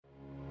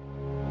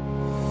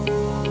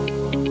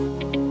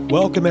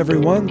Welcome,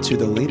 everyone, to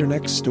the Leader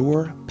Next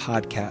Door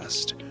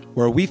podcast,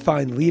 where we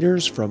find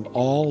leaders from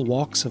all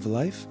walks of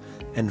life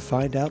and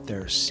find out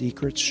their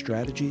secret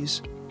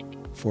strategies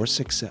for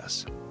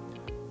success.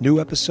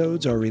 New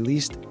episodes are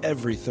released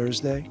every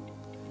Thursday.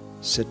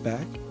 Sit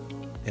back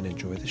and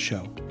enjoy the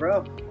show.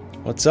 Bro.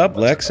 What's up,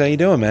 Lex? How you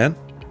doing, man?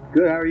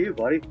 Good. How are you,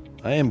 buddy?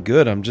 I am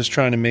good. I'm just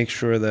trying to make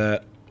sure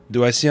that...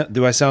 Do I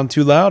sound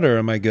too loud, or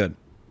am I good?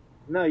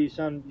 No, you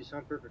sound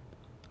perfect.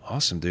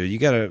 Awesome, dude. You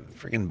got a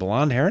freaking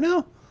blonde hair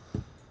now?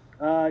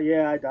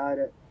 Yeah, I dyed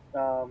it.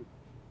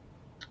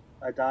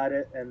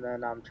 And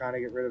then I'm trying to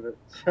get rid of it.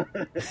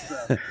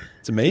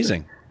 It's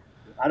amazing.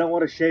 I don't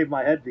want to shave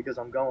my head because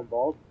I'm going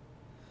bald.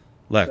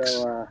 Lex,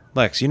 So,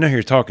 Lex, you know who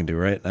you're talking to,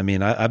 right? I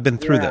mean, I've been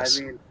through this.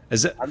 I mean,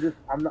 Is it?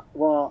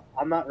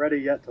 I'm not ready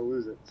yet to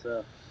lose it.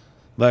 So,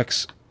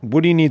 Lex,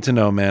 what do you need to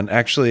know, man?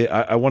 Actually,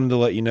 I wanted to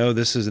let you know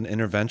this is an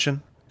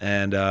intervention,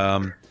 and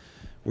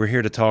we're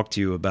here to talk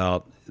to you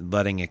about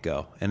letting it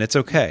go, and it's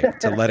okay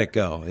to let it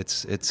go.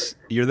 It's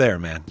you're there,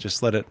 man.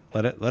 Just let it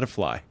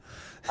fly.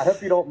 I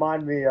hope you don't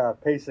mind me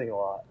pacing a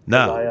lot.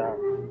 No,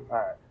 all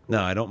right.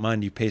 No, I don't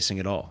mind you pacing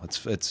at all.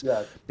 It's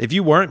Yeah. If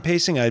you weren't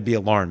pacing, I'd be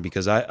alarmed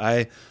because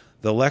the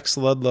Lex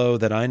Ludlow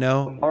that I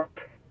know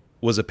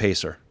was a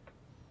pacer.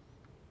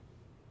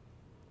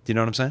 Do you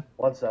know what I'm saying?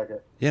 1 second.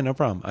 Yeah, no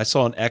problem. I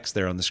saw an X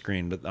there on the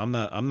screen, but I'm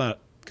not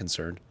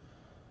concerned.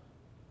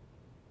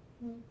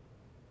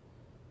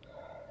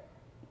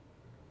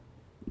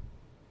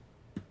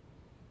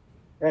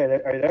 Hey,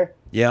 are you there?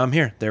 Yeah, I'm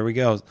here. There we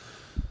go.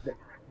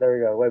 There we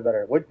go. Way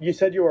better. What you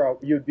said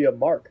you'd be a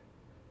mark.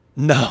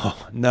 No.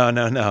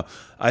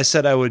 I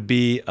said I would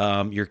be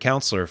your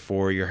counselor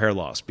for your hair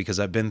loss because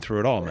I've been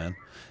through it all, man.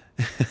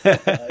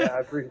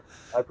 Yeah,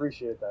 I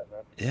appreciate that,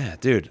 man. Yeah,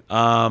 dude.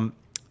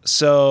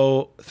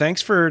 So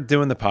thanks for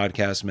doing the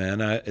podcast,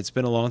 man. It's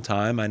been a long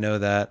time. I know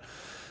that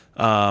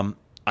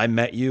I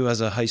met you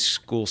as a high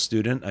school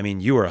student. I mean,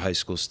 you were a high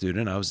school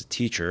student. I was a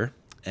teacher,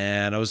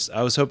 and I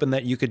was hoping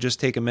that you could just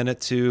take a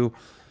minute to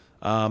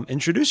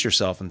introduce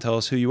yourself and tell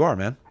us who you are,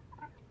 man.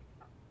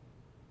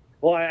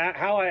 Well,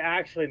 how I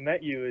actually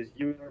met you is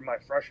you were my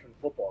freshman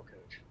football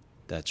coach.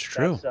 That's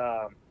true.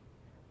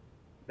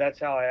 That's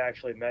how I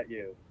actually met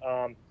you.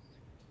 To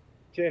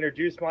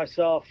introduce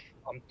myself,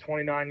 I'm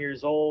 29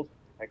 years old.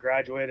 I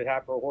graduated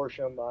Hatboro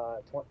Horsham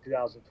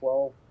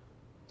 2012.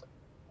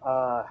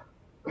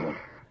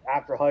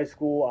 After high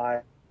school,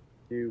 I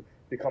to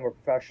become a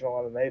professional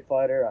MMA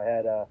fighter. I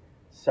had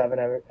seven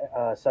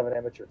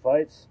amateur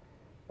fights,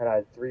 and I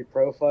had 3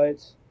 pro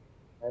fights.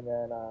 And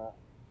then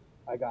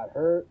I got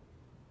hurt.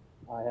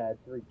 I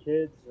had 3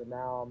 kids, and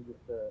now I'm just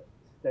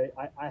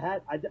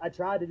I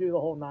tried to do the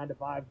whole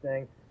 9-to-5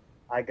 thing.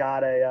 I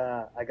got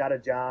a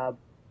job.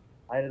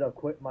 I ended up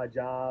quitting my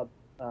job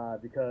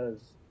because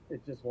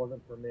it just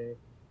wasn't for me,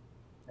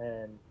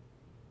 and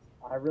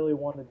I really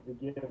wanted to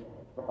give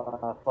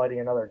fighting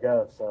another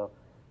go. So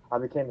I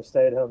became a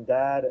stay-at-home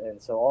dad, and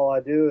so all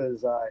I do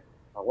is I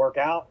work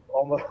out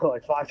almost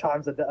like 5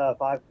 times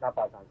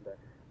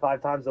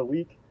a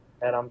week,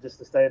 and I'm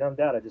just a stay-at-home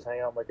dad. I just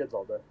hang out with my kids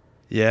all day.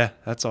 Yeah,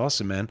 that's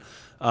awesome, man.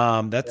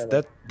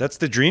 That's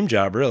the dream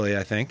job, really,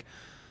 I think.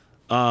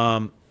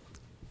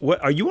 What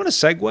are you on a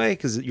Segway?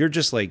 Because you're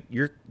just like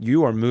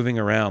you are moving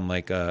around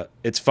like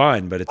it's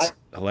fine, but it's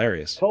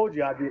hilarious. I told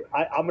you I'm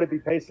going to be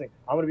pacing.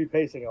 I'm going to be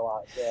pacing a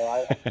lot.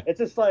 So it's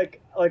just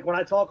like when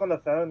I talk on the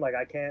phone, like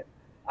I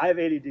have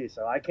ADD,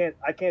 so I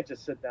can't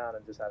just sit down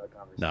and just have a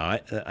conversation.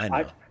 No, I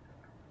know.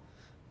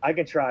 I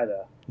can try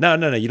though. No.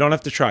 You don't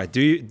have to try. Do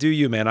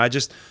you, man? I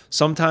just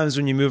sometimes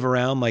when you move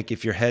around, like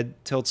if your head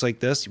tilts like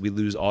this, we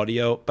lose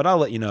audio. But I'll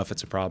let you know if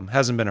it's a problem.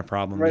 Hasn't been a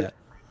problem yet.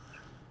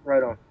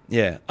 Right on.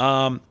 Yeah.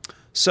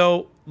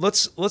 So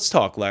let's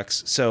talk,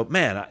 Lex. So,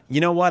 man, you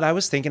know what? I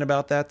was thinking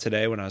about that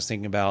today when I was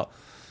thinking about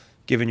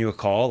giving you a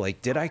call.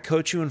 Like, did I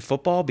coach you in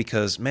football?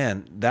 Because,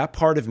 man, that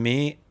part of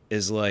me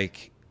is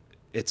like,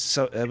 it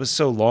was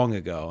so long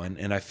ago,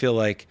 and I feel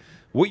like,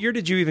 what year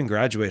did you even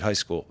graduate high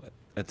school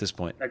at this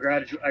point? I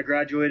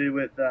graduated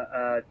with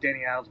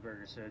Danny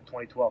Alsberger, so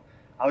 2012.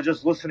 I was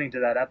just listening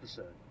to that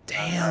episode.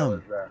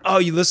 Damn.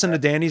 You listened to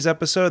Danny's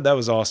episode? That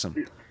was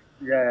awesome.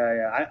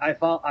 Yeah. I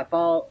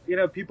follow,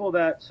 people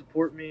that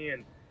support me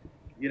and,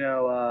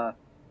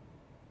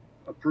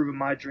 approving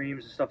my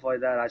dreams and stuff like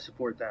that. I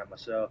support them.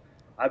 So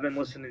I've been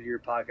listening to your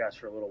podcast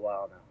for a little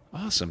while now.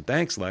 Awesome.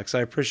 Thanks, Lex.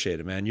 I appreciate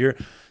it, man. You're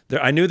there.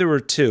 I knew there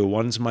were 2.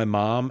 One's my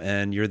mom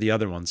and you're the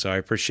other one. So I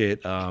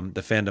appreciate the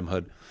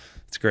fandomhood.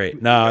 It's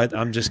great. No,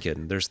 I'm just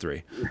kidding. There's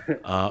 3.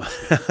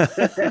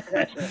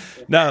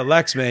 No,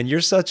 Lex, man,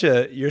 you're such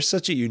a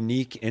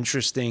unique,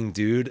 interesting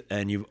dude,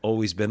 and you've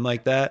always been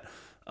like that.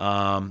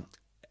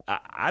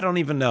 I don't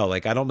even know.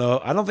 Like, I don't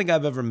know. I don't think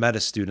I've ever met a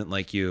student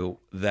like you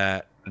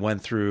that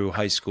went through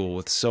high school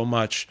with so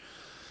much,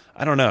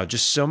 I don't know,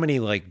 just so many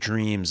like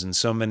dreams and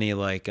so many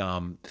like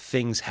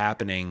things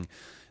happening.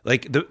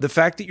 Like the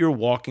fact that you're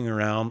walking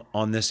around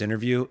on this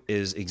interview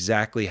is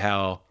exactly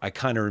how I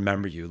kind of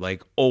remember you,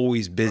 like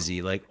always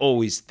busy, like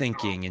always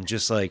thinking, and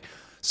just like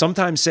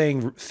sometimes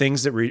saying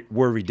things that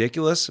were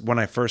ridiculous when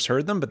I first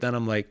heard them, but then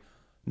I'm like,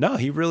 no,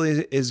 he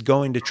really is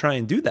going to try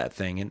and do that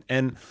thing.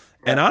 And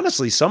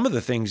honestly, some of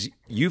the things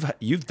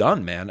you've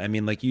done, man. I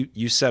mean, like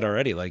you said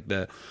already, like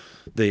the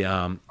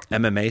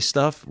MMA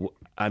stuff.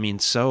 I mean,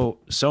 so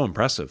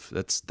impressive.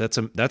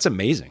 That's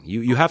amazing.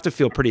 You have to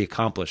feel pretty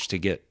accomplished to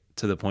get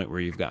to the point where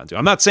you've gotten to.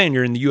 I'm not saying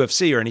you're in the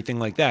UFC or anything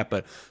like that,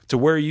 but to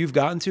where you've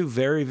gotten to,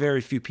 very,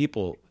 very few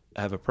people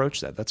have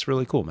approached that. That's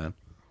really cool, man.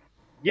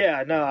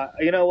 Yeah, no,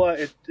 you know what?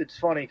 It's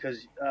funny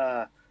because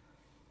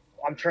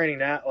I'm training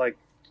now. Like,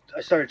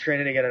 I started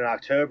training again in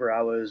October.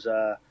 I was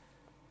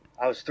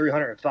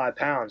 305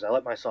 pounds. I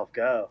let myself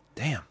go.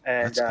 Damn.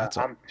 And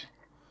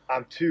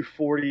I'm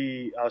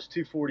 240. I was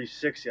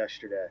 246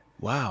 yesterday.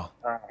 Wow.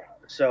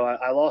 So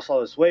I lost all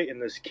this weight,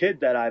 and this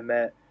kid that I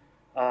met,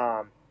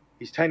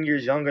 he's 10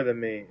 years younger than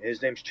me.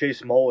 His name's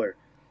Chase Moeller,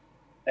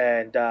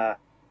 and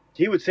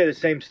he would say the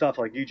same stuff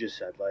like you just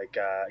said. Like,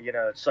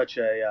 it's such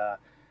a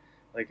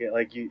like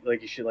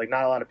you should, like,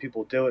 not a lot of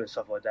people do it and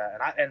stuff like that.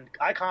 And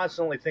I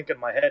constantly think in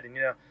my head, and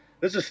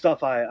this is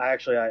stuff I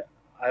actually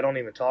don't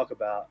even talk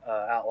about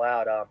out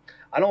loud.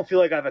 I don't feel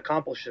like I've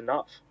accomplished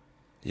enough.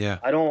 Yeah.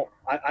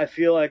 I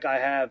feel like I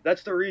have.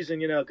 That's the reason,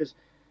 because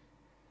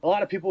a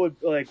lot of people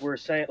were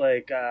saying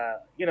like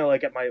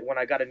when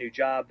I got a new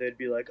job, they'd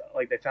be like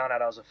they found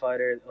out I was a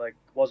fighter, and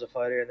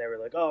they were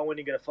like, oh, when are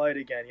you gonna fight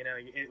again?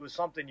 It was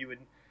something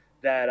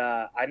that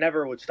I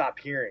never would stop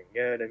hearing.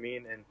 You know what I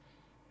mean?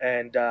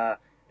 And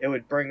it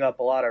would bring up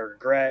a lot of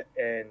regret.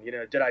 And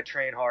did I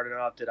train hard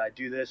enough? Did I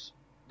do this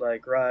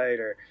right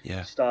or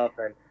stuff?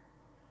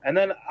 And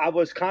then I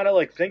was kind of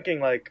like thinking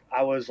like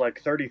I was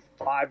like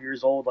 35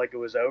 years old, like it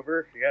was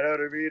over. You know what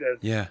I mean?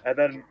 And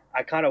then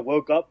I kind of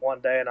woke up one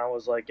day and I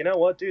was like, you know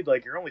what, dude?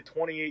 Like, you're only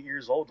 28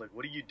 years old. Like,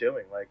 what are you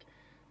doing?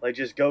 Like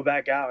just go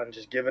back out and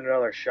just give it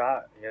another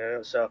shot.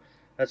 So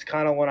that's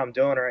kind of what I'm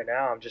doing right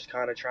now. I'm just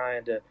kind of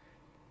trying to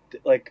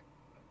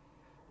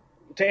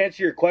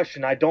answer your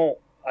question. I don't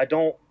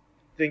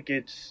think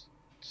it's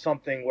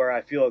something where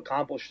I feel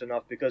accomplished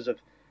enough because of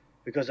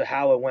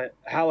how it went,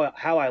 how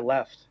I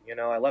left.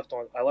 I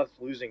left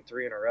losing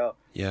 3 in a row.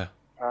 Yeah.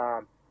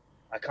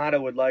 I kind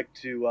of would like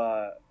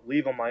to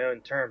leave on my own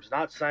terms.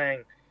 Not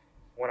saying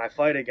when I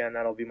fight again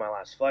that'll be my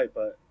last fight,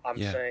 but I'm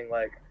saying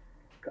like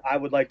I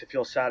would like to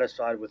feel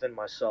satisfied within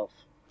myself.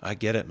 I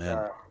get it,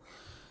 man.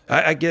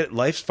 I get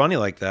life's funny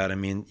like that. I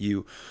mean,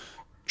 you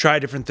try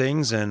different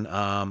things and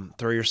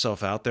throw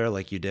yourself out there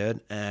like you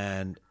did,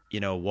 and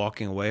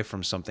walking away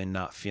from something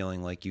not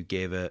feeling like you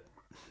gave it.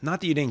 Not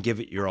that you didn't give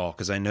it your all,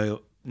 because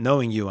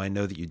knowing you, I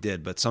know that you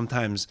did, but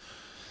sometimes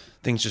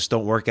things just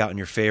don't work out in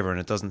your favor and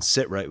it doesn't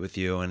sit right with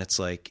you. And it's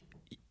like,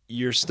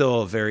 you're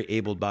still a very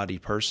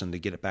able-bodied person to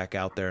get it back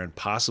out there and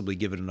possibly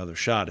give it another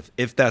shot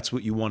if that's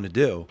what you want to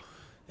do.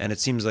 And it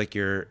seems like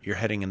you're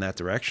heading in that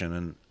direction.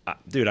 And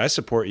dude, I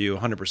support you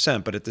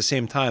 100%. But at the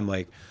same time,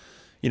 like,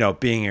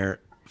 being your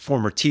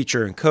former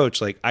teacher and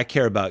coach, like, I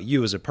care about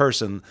you as a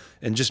person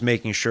and just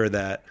making sure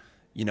that,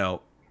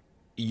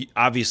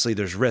 obviously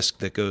there's risk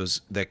that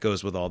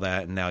goes with all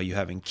that, and now you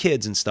having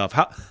kids and stuff.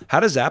 How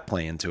does that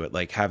play into it?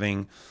 Like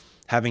having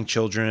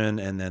children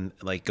and then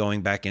like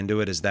going back into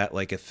it, is that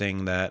like a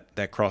thing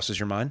that crosses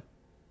your mind?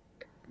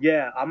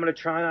 Yeah, I'm gonna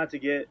try not to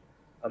get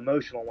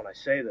emotional when I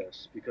say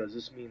this because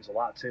this means a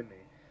lot to me.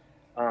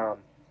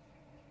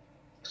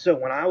 So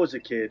when I was a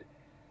kid,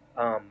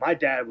 my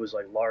dad was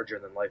like larger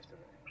than life to me.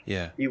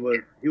 Yeah, he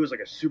was like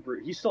a super.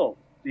 He's still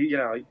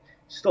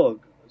still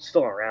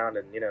around,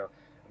 and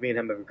me and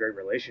him have a great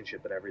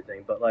relationship and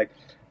everything. But like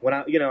when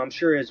I'm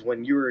sure as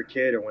when you were a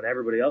kid or when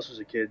everybody else was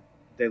a kid,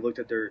 they looked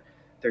at their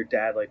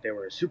dad like they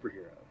were a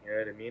superhero. You know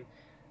what I mean?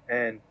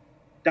 And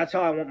that's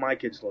how I want my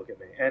kids to look at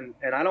me. And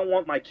I don't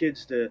want my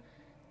kids to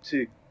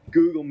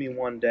Google me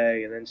one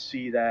day and then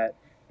see that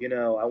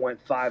I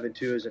went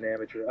 5-2 as an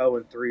amateur,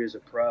 0-3 as a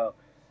pro,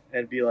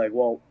 and be like,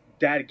 well,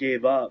 Dad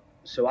gave up,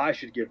 so I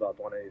should give up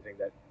on anything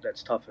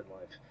that's tough in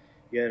life.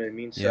 You know what I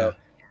mean? Yeah. So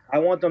I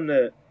want them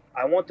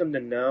to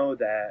know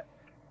that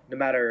no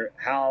matter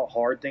how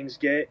hard things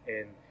get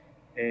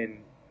and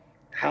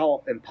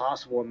how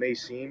impossible it may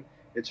seem,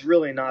 it's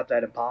really not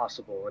that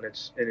impossible.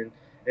 And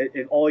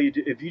all you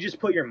do, if you just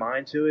put your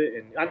mind to it,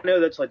 and I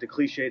know that's like the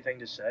cliche thing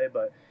to say,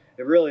 but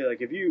it really, like,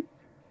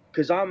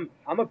 because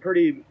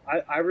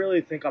I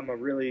really think I'm a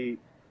really,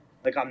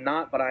 like, I'm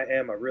not, but I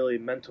am a really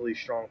mentally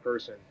strong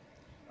person.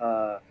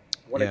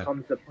 When it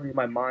comes to putting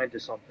my mind to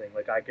something,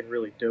 like, I can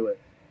really do it.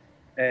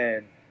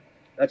 And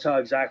that's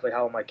exactly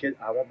how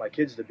I want my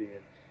kids to be.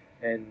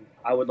 And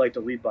I would like to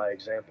lead by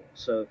example.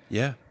 So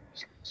I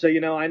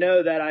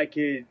know that I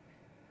could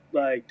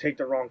like take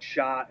the wrong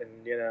shot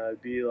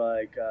and be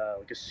like a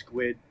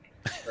squid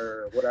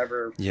or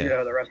whatever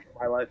the rest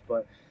of my life.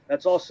 But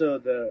that's also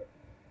the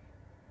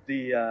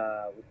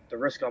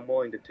risk I'm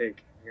willing to take.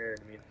 You know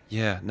what I mean?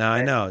 Yeah. No,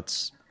 I know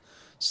it's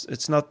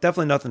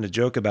definitely nothing to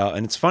joke about.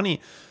 And it's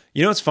funny.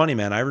 It's funny,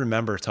 man. I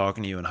remember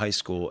talking to you in high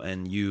school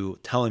and you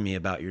telling me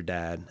about your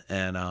dad,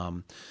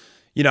 and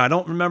You know, I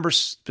don't remember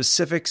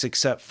specifics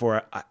except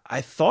for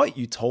I thought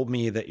you told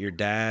me that your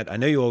dad, I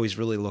know you always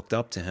really looked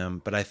up to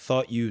him, but I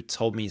thought you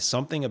told me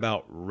something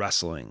about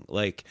wrestling.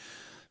 Like,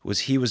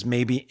 he was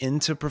maybe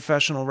into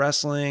professional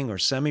wrestling or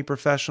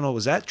semi-professional.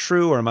 Was that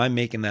true, or am I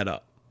making that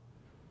up?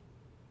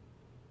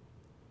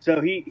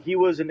 So he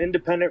was an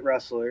independent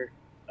wrestler.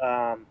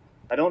 I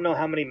don't know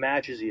how many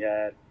matches he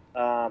had,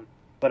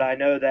 but I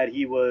know that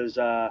he was,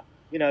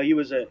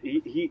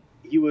 he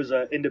was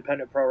an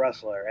independent pro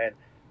wrestler, and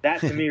that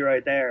to me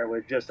right there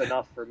was just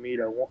enough for me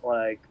to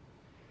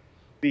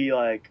be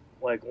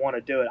want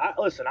to do it.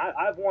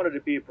 I've wanted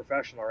to be a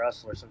professional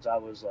wrestler since I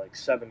was like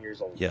 7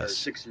 years old or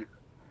 6 years.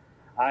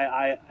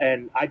 I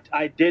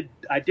did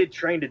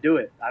train to do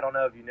it. I don't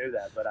know if you knew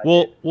that, but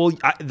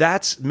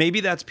that's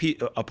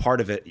a part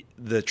of it.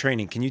 The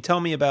training. Can you tell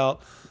me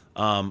about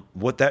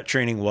what that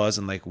training was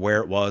and like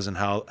where it was and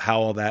how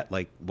all that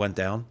like went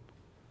down?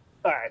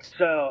 All right,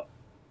 so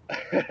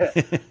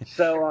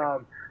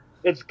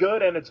it's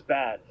good and it's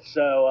bad.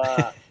 So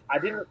I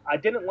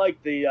didn't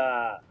like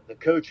the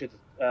coach.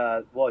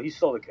 Well, he's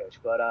still the coach,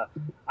 but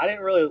I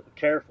didn't really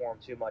care for him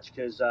too much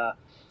because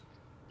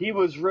he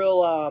was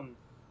real.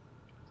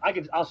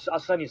 I'll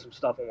send you some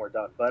stuff when we're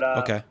done. But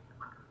okay,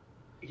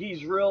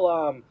 he's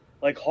real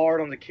like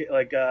hard on the kid,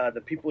 like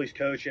the people he's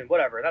coaching.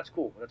 Whatever, that's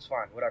cool. That's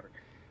fine. Whatever.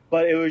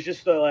 But it was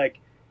just like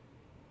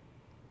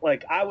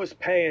I was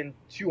paying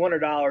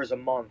 $200 a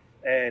month,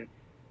 and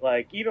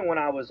like even when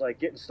I was like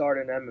getting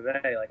started in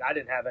MMA, like I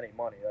didn't have any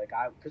money,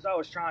 because I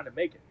was trying to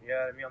make it. You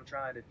know what I mean? I'm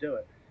trying to do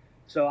it.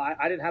 So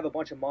I didn't have a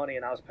bunch of money,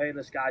 and I was paying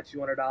this guy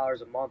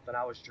 $200 a month, and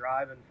I was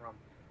driving from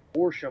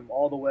Horsham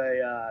all the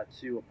way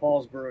to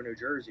Paulsboro, New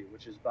Jersey,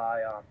 which is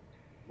by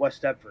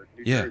West Deptford,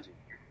 New Jersey.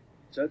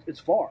 So it's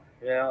far,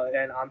 you know,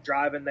 and I'm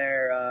driving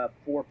there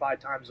 4 or 5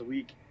 times a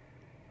week,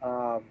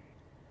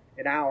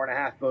 an hour and a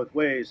half both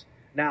ways.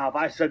 Now, if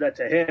I said that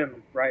to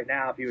him right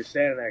now, if he was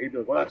standing there, he'd be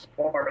like, well, that's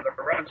part of the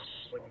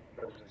wrestling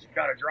business. You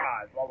got to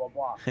drive, blah, blah,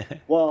 blah.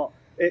 Well,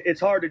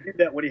 it's hard to do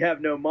that when you have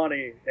no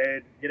money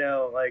and, you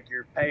know, like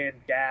you're paying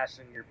gas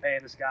and you're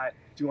paying this guy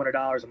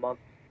 $200 a month.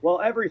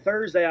 Well, every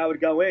Thursday I would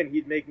go in,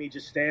 he'd make me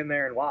just stand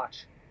there and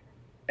watch.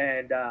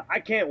 And I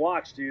can't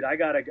watch, dude. I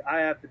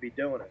have to be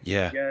doing it.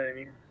 Yeah. You know what I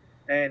mean?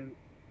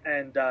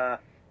 And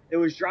it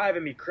was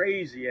driving me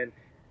crazy. And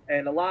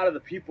a lot of the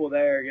people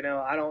there, you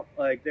know,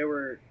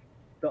 the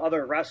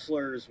other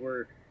wrestlers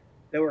were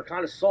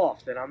kind of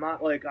soft. And I'm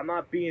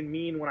not being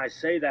mean when I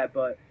say that,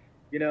 but,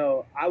 you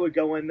know, I would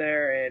go in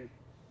there and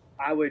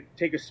I would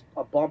take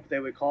a bump, they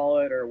would call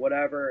it, or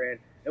whatever, and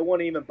it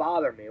wouldn't even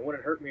bother me. It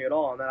wouldn't hurt me at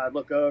all. And then I'd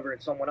look over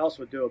and someone else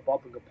would do a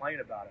bump and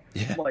complain about it.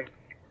 Yeah. I'm like,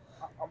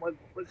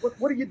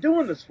 what are you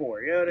doing this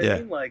for? You know what I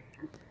mean? Like,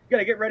 you got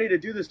to get ready to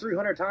do this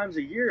 300 times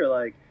a year.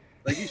 Like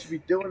you should be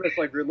doing this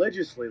like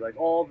religiously, like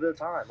all the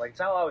time. Like,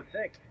 it's how I would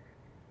think.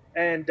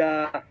 And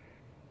I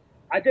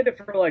did it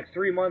for like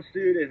 3 months,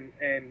 dude.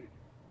 And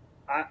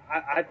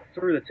I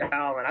threw the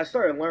towel, and I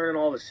started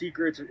learning all the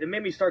secrets. It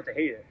made me start to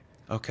hate it.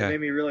 Okay. It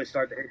made me really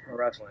start to hate pro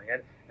wrestling.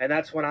 And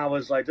that's when I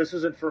was like, this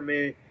isn't for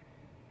me.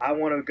 I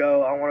want to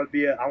go. I want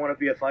to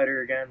be a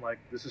fighter again. Like,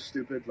 this is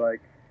stupid. Like,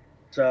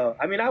 so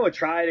I mean, I would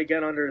try it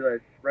again under the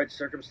right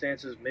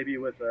circumstances, maybe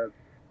with a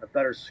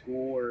better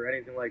school or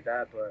anything like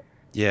that. But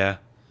yeah,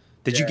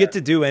 did you get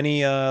to do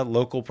any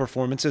local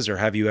performances, or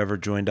have you ever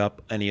joined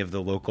up any of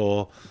the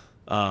local,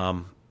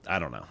 I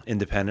don't know,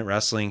 independent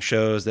wrestling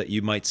shows that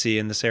you might see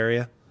in this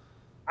area?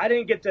 I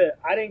didn't get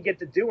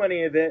to do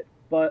any of it,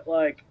 but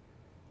like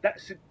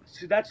that's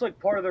like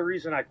part of the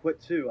reason I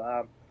quit too.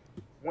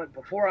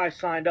 Before I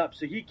signed up,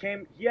 so he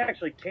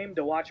actually came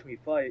to watch me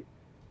fight,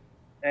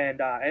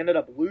 and I ended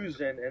up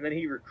losing, and then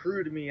he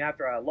recruited me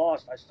after I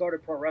lost. I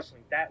started pro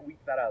wrestling that week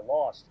that I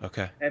lost.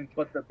 Okay.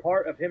 But the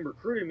part of him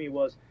recruiting me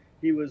was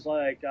he was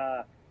like,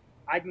 I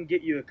can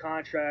get you a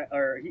contract,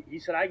 or he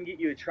said I can get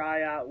you a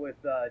tryout with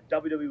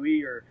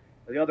WWE, or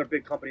the other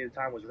big company at the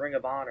time was Ring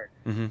of Honor,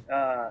 in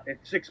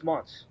 6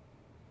 months.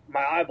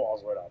 My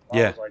eyeballs lit up.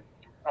 I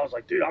was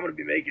like, dude, I'm gonna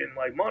be making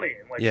like money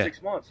in like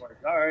 6 months. Like,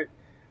 all right.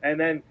 And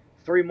then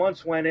 3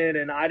 months went in,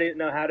 and I didn't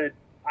know how to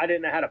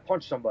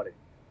punch somebody.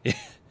 You're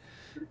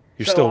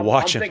so still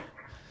watching.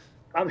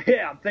 I'm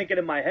thinking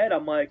in my head,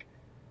 I'm like,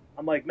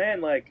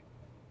 man, like,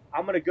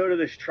 I'm gonna go to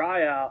this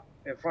tryout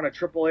in front of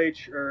Triple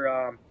H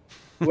or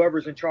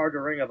whoever's in charge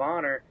of Ring of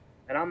Honor,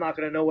 and I'm not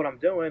gonna know what I'm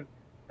doing,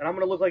 and I'm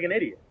gonna look like an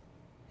idiot.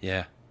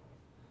 Yeah.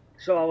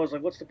 So I was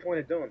like, what's the point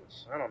of doing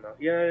this? I don't know.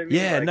 You know what I mean?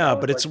 Yeah, like, no,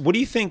 but it's, what do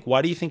you think?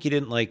 Why do you think he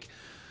didn't like,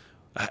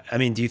 I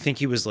mean, do you think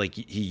he was like,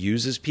 he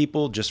uses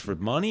people just for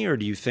money, or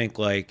do you think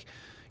like,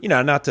 you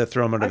know, not to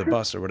throw him under the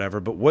bus or whatever,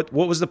 but what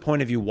was the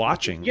point of you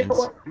watching? You know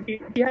what? He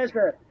has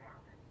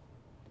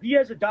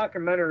a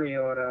documentary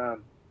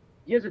on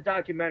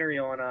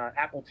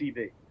Apple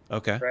TV.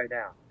 Okay. Right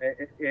now,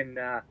 and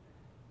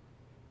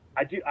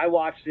I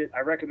watched it.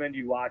 I recommend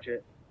you watch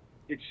it.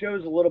 It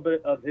shows a little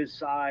bit of his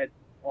side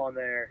on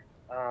there,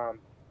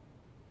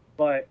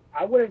 but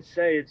I wouldn't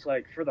say it's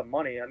like for the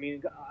money. I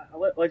mean,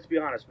 let's be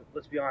honest.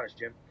 Let's be honest,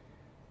 Jim.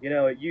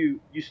 you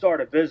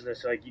start a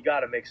business, like you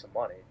got to make some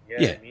money. You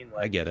know Yeah, what I mean?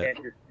 Like I get it.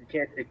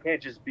 It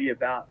can't just be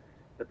about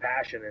the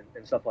passion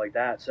and stuff like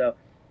that. So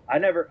I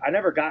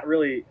never got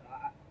really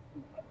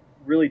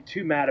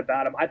too mad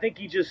about him. I think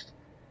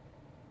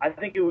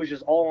it was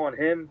just all on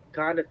him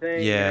kind of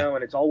thing, Yeah.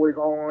 and it's always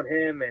all on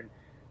him. And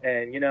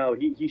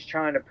he's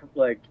trying to,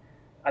 like,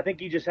 I think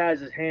he just has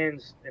his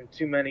hands in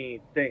too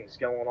many things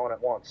going on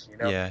at once,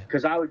 Yeah.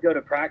 because I would go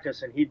to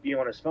practice and he'd be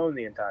on his phone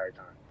the entire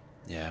time.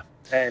 Yeah.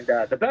 And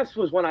the best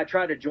was when I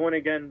tried to join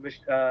again.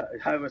 I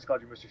almost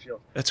called you Mr.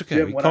 Shields. That's okay.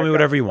 You call me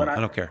whatever you want. I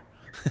don't care.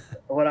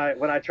 when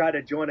I tried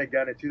to join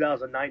again in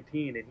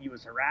 2019, and he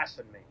was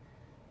harassing me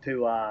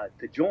to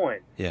join.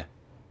 Yeah.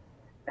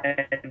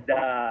 And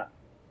I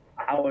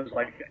was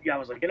like,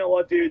 you know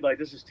what, dude? Like,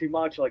 this is too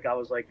much. Like, I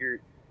was like, you're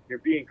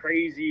being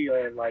crazy,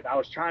 and like, I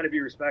was trying to be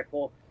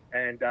respectful,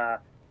 and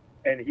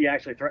he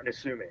actually threatened to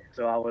sue me.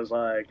 So I was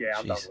like, yeah,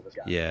 I'm done with this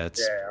guy. Yeah,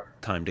 it's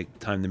time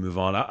to move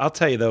on. I'll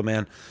tell you though,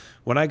 man.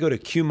 When I go to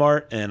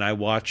Q-Mart and I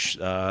watch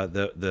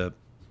the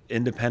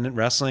independent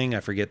wrestling, I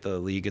forget the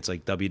league. It's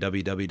like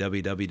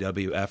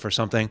WWWWWF or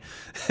something.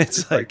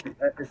 It's like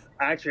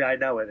actually, I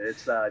know it.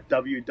 It's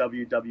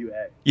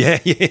WWWA. Yeah.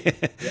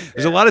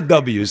 There's a lot of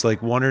W's,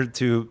 like one or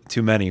two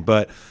too many,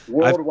 but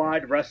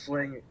Worldwide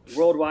Wrestling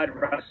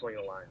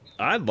Alliance.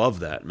 I love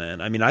that, man.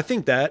 I mean, I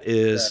think that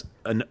is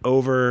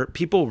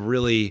people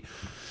really,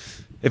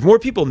 if more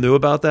people knew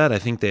about that, I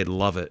think they'd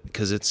love it,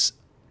 because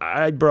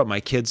I brought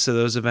my kids to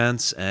those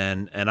events,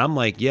 and I'm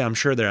like, yeah, I'm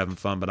sure they're having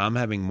fun, but I'm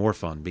having more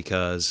fun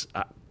because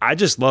I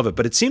just love it.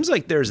 But it seems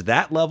like there's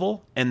that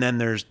level, and then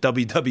there's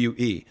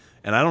WWE,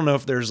 and I don't know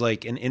if there's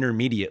like an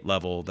intermediate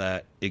level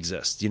that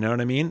exists. You know what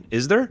I mean?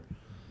 Is there?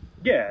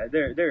 Yeah,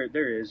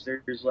 there is.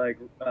 There's like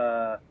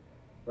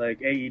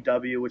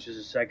AEW, which is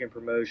a second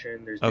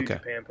promotion. There's New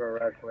Japan Pro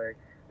Wrestling.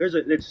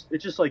 It's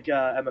just like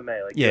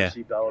MMA, like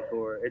UFC,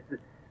 Bellator.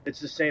 It's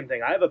the same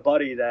thing. I have a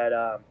buddy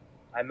that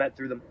I met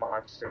through the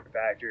Monster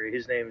Factory.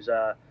 His name's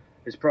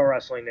his pro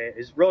wrestling name.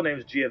 His real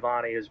name's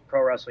Giovanni. His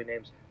pro wrestling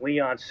name's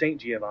Leon St.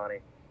 Giovanni.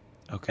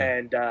 Okay.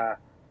 And I'm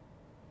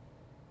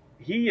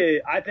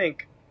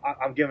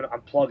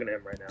plugging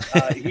him right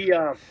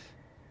now.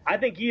 I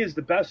think he is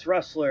the best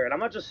wrestler, and I'm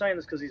not just saying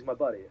this because he's my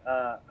buddy.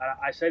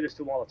 I say this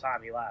to him all the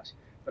time. He laughs,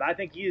 but I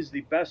think he is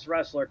the best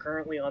wrestler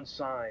currently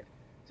unsigned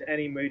to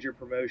any major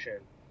promotion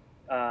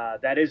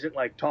that isn't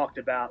like talked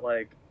about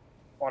like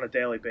on a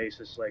daily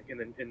basis, like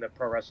in the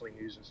pro wrestling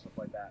news and stuff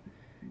like that.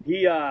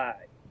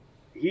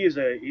 He's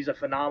a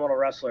phenomenal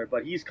wrestler,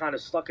 but he's kind of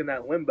stuck in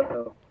that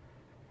limbo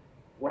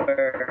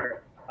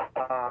where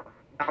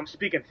I'm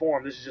speaking for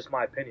him. This is just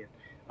my opinion.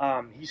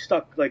 He's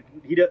stuck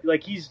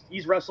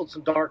he's wrestled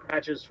some dark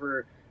matches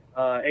for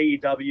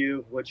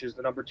AEW, which is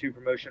the number 2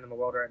 promotion in the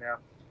world right now.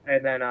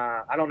 And then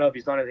I don't know if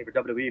he's done anything for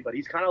WWE, but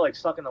he's kind of like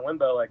stuck in the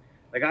limbo. Like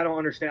I don't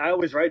understand. I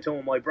always write to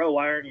him like, bro,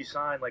 why aren't you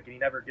signed? Like, and he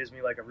never gives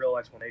me like a real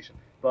explanation.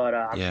 But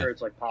I'm sure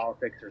it's like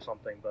politics or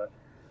something. But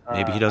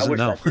maybe he doesn't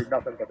know.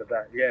 Nothing but the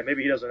best. Yeah,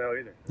 maybe he doesn't know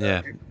either.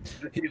 Yeah,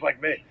 he's like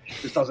me,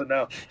 just doesn't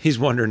know. He's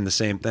wondering the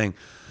same thing.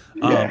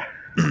 Yeah.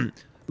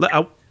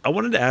 I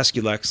wanted to ask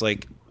you, Lex.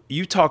 Like,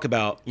 you talk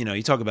about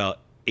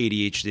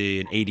ADHD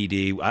and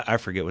ADD. I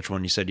forget which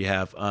one you said you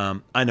have.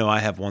 I know I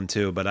have one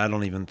too, but I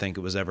don't even think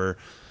it was ever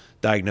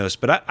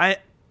diagnosed. But I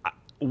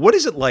what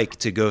is it like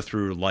to go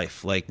through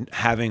life, like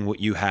having what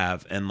you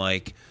have, and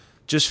like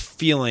just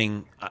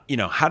feeling,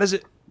 how did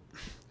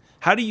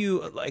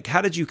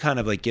you kind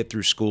of like get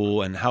through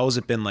school, and how has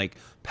it been like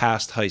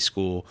past high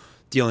school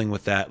dealing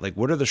with that? Like,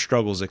 what are the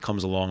struggles that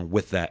comes along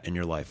with that in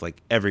your life,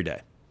 like every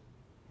day?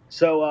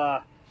 So,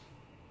 I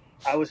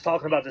was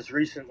talking about this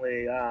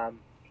recently,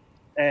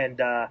 and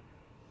I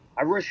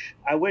wish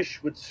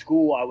with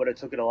school I would have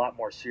took it a lot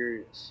more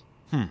serious.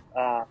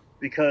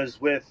 Because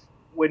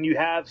when you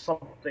have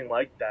something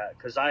like that,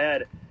 because I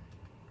had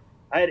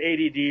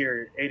ADD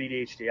or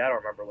ADHD, I don't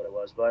remember what it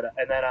was,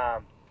 and then I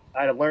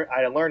had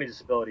a learning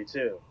disability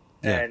too,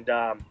 and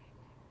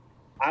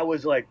I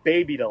was like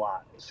babied a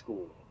lot in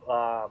school.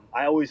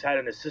 I always had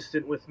an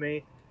assistant with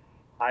me.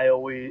 I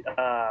always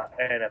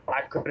and if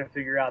I couldn't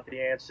figure out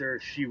the answer,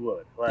 she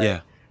would.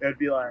 It would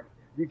be like,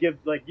 you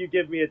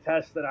give me a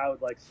test, and I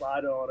would like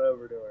slide it on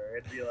over to her.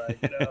 It'd be like,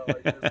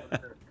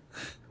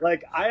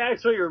 like I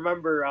actually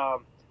remember.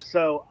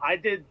 So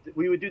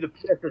we would do the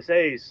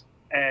PSSAs,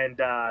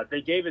 and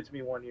they gave it to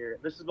me one year.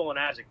 Mrs.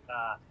 Molinazic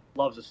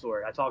loves the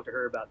story. I talked to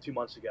her about 2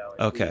 months ago.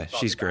 Okay,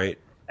 she's great.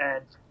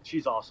 And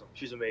she's awesome.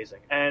 She's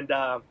amazing. And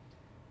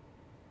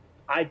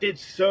I did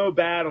so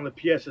bad on the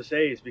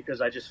PSSAs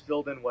because I just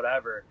filled in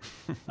whatever.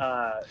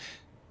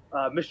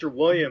 Mr.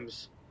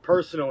 Williams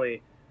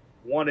personally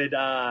wanted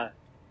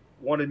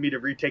me to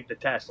retake the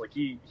test. Like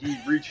he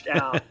reached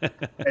out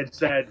and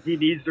said he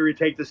needs to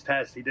retake this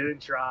test. He didn't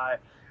try.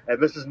 And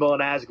Mrs.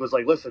 Molinazic was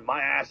like, listen, my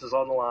ass is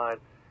on the line.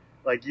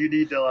 Like, you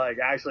need to like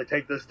actually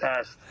take this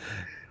test.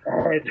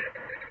 And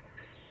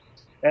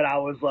I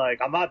was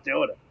like, I'm not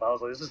doing it. I was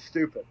like, this is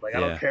stupid. Like,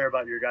 I don't care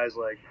about your guys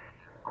like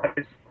high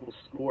school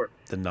score.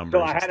 The numbers.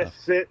 So I had to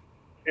sit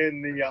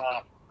in the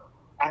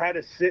I had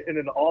to sit in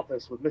an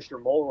office with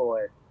Mr.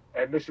 Mulroy,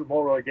 and Mr.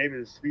 Mulroy gave me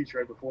this speech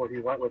right before he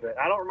went with it.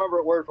 I don't remember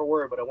it word for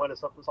word, but it went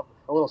to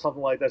a little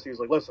something like this. He was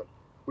like, "Listen,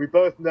 we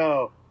both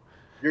know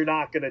you're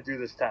not going to do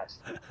this test."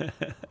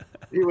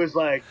 He was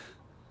like,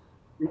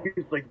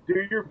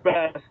 "Do your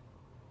best.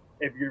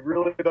 If you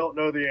really don't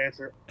know the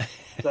answer."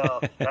 So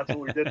that's what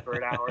we did for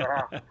an hour and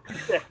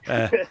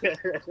a half.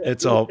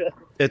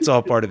 It's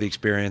all part of the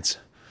experience.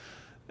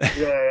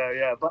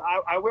 Yeah. But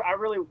I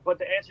really, but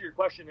to answer your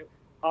question,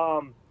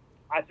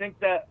 I think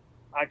that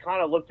I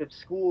kind of looked at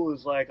school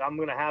as like, I'm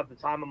going to have the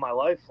time of my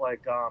life. I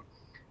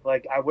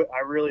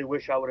really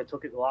wish I would have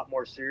took it a lot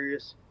more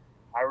serious.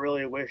 I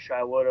really wish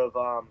I would have,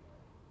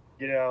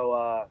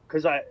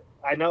 cause I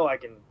know I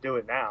can do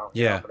it now.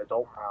 Yeah. I'm an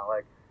adult now.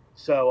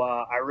 So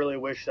I really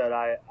wish that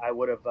I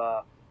would have,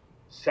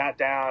 sat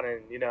down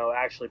and,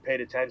 actually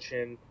paid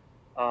attention.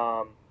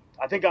 I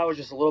think I was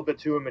just a little bit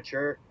too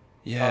immature.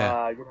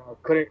 Yeah.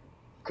 Couldn't,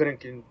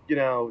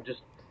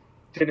 just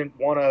didn't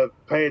want to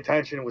pay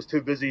attention, was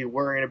too busy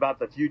worrying about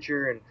the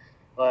future and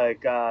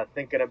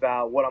thinking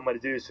about what I'm going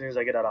to do as soon as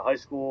I get out of high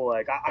school.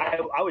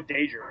 I would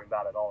daydream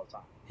about it all the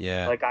time.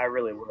 Yeah. I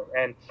really would.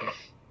 And,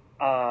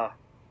 I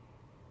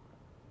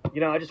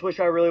just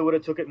wish I really would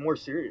have took it more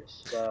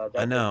serious.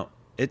 I know.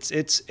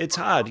 It's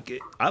hard.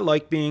 I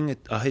like being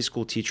a high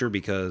school teacher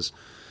because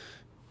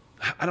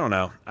I don't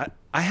know.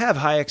 I have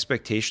high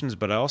expectations,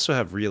 but I also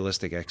have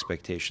realistic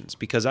expectations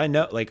because I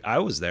know, I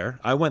was there.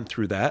 I went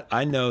through that.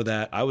 I know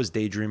that I was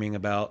daydreaming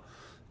about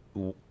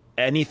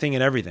anything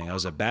and everything. I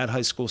was a bad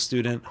high school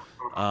student.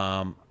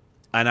 And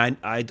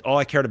I all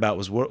I cared about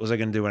was what was I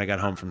going to do when I got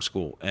home from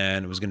school.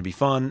 And it was going to be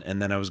fun.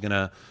 And then I was going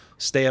to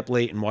stay up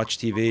late and watch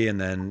TV and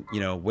then,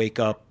 wake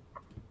up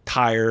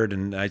tired.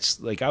 And I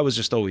was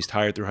just always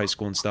tired through high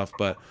school and stuff.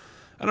 But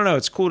I don't know.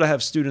 It's cool to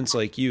have students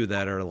like you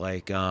that are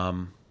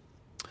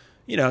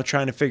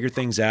trying to figure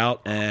things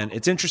out. And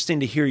it's interesting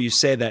to hear you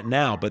say that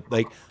now, but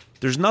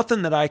there's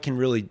nothing that I can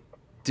really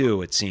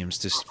do, it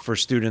seems, for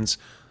students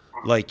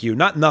like you.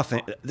 There's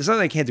nothing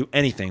I can't do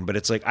anything, but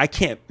it's I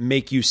can't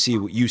make you see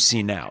what you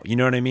see now. You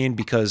know what I mean?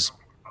 Because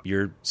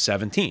you're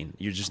 17.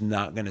 You're just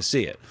not going to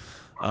see it.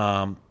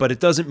 But it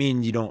doesn't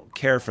mean you don't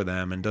care for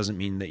them and doesn't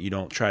mean that you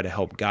don't try to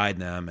help guide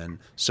them and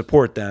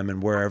support them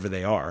and wherever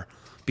they are.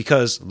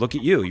 Because look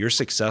at you. You're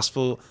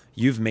successful.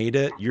 You've made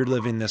it. You're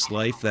living this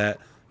life that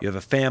you have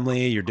a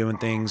family, you're doing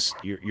things,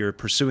 you're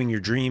pursuing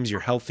your dreams, you're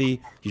healthy,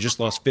 you just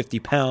lost 50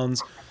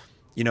 pounds.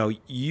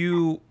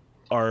 You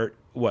are,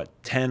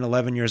 10,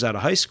 11 years out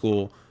of high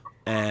school,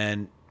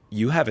 and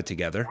you have it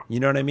together. You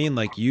know what I mean?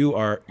 You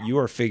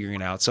are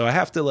figuring it out. So I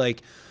have to,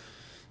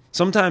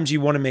 sometimes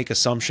you want to make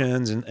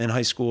assumptions in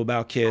high school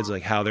about kids,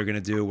 how they're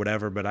going to do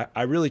whatever, but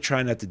I really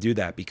try not to do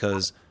that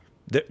because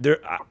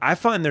I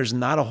find there's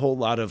not a whole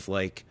lot of,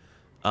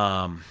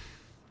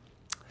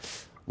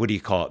 what do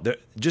you call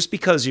it? Just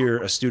because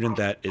you're a student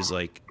that is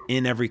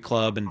in every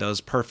club and does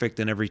perfect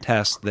in every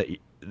test, that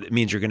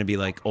means you're going to be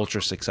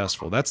ultra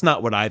successful. That's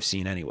not what I've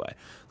seen anyway.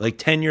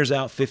 10 years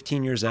out,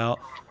 15 years out,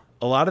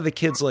 a lot of the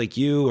kids like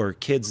you or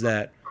kids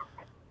that,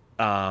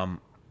 weren't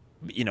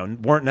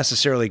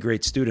necessarily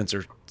great students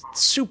are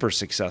super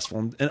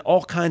successful in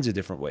all kinds of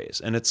different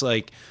ways. And it's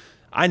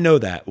I know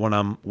that when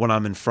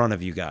I'm in front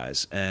of you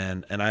guys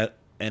and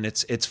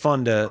it's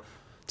fun to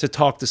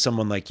talk to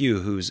someone like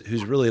you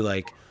who's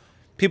really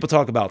people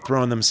talk about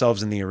throwing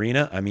themselves in the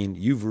arena. I mean,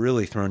 you've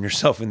really thrown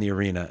yourself in the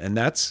arena, and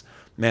that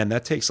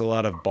takes a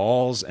lot of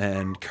balls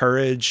and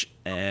courage.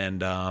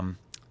 And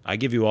I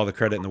give you all the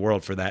credit in the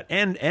world for that.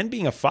 And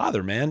being a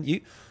father, man,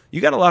 you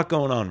got a lot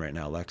going on right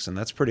now, Lex, and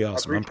that's pretty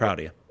awesome. I'm proud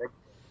of you.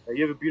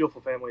 You have a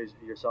beautiful family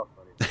yourself,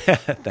 buddy.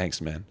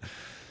 Thanks, man.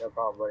 No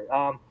problem,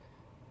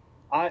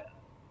 buddy.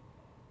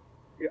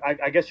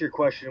 I guess your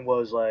question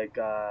was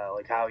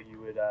how you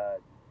would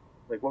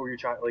what were you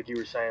trying? You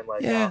were saying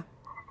yeah.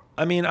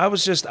 I mean, I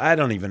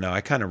don't even know.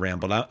 I kind of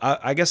rambled.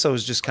 I guess I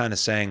was just kind of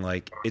saying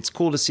it's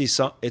cool to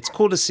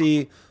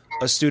see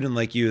a student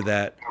like you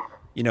that,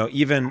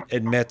 even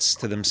admits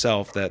to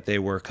themselves that they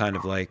were kind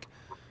of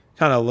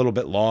a little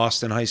bit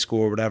lost in high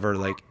school or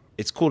whatever.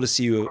 It's cool to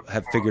see you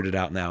have figured it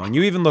out now. And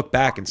you even look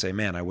back and say,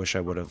 man, I wish I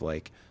would have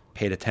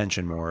paid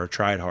attention more or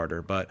tried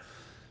harder, but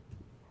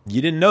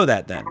you didn't know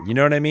that then. You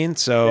know what I mean?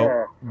 So,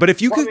 yeah. But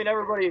if you could, I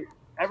mean,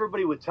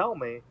 everybody would tell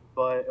me,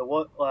 but it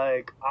was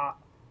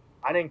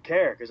I didn't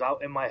care because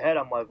in my head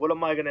I'm what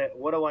am I gonna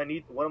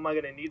need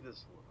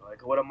this for?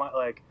 What am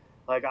I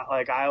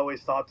I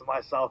always thought to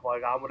myself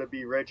I'm gonna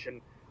be rich and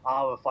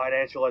I'll have a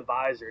financial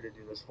advisor to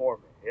do this for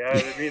me. You know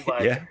what I mean?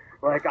 Yeah.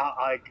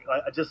 I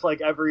just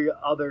like every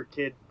other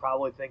kid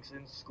probably thinks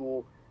in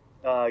school.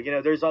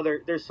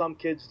 There's some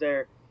kids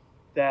there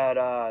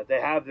that they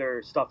have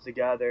their stuff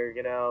together.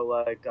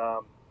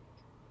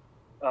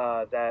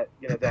 That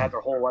they have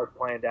their whole life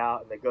planned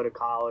out and they go to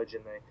college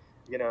and they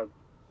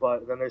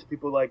But then there's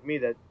people like me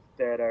that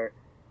are,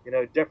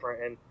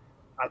 different. And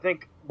I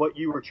think what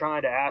you were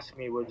trying to ask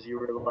me was you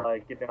were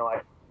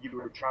you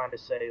were trying to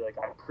say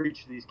I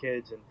preach to these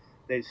kids and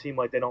they seem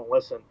like they don't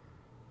listen.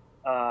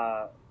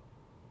 I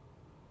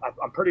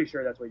I'm pretty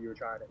sure that's what you were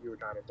trying to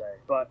say,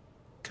 but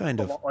kind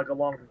of like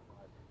along the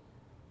lines,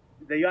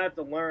 they have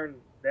to learn.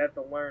 They have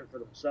to learn for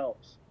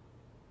themselves.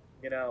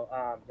 They have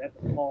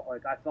to fall.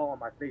 Like I fell on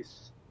my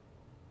face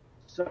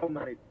so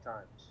many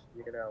times.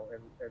 In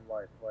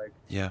life, like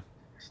yeah.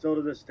 Still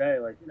to this day,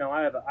 like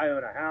I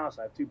own a house.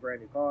 I have 2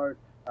 brand new cars.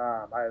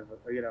 I have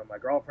my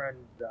girlfriend.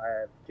 I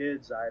have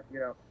kids. I have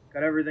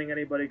got everything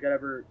anybody could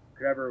ever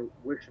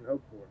wish and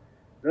hope for.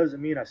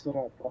 Doesn't mean I still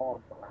don't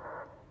fall on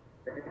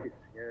my face.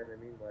 You know what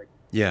I mean? Like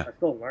Yeah. I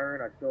still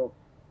learn. I still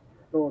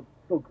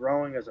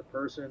growing as a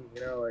person.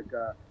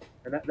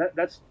 And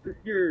that's this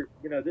year.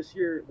 This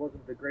year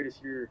wasn't the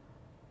greatest year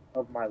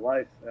of my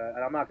life,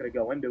 and I'm not going to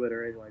go into it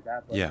or anything like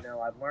that. But Yeah.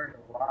 I've learned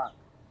a lot,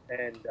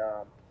 and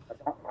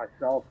about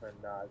myself, and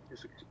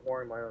just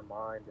exploring my own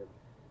mind.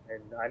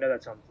 And I know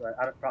that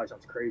probably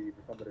sounds crazy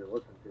for somebody to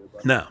listen to,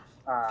 but No,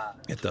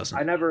 it doesn't.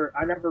 I never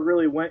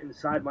really went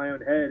inside my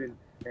own head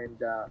and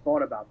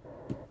thought about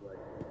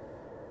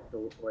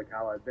things like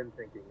how I've been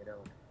thinking,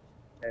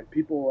 And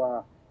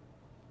people,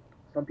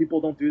 some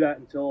people don't do that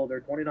until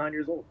they're 29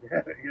 years old.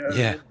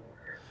 Yeah.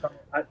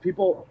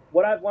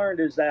 What I've learned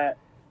is that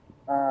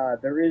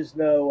there is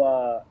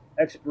no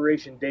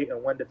expiration date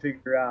on when to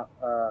figure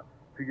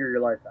your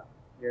life out.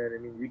 You know what I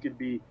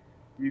mean?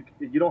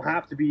 You don't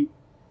have to be.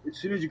 As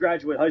soon as you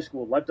graduate high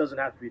school, life doesn't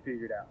have to be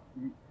figured out.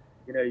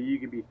 You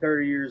can be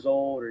 30 years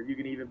old, or you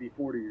can even be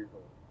 40 years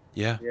old.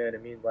 Yeah. You know what I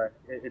mean? Like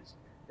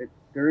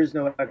there is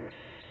no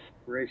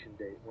expiration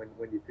date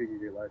when you figure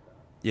your life out.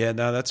 Yeah,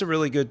 no, that's a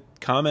really good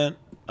comment.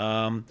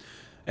 And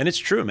it's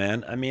true,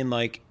 man. I mean,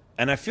 like,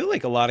 and I feel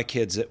like a lot of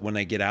kids that when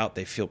they get out,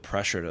 they feel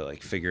pressure to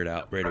like figure it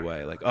out right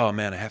away. Like, oh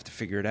man, I have to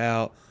figure it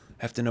out.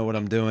 I have to know what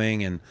I'm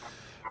doing. And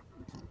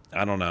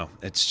I don't know.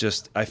 It's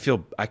just, I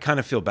kind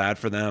of feel bad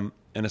for them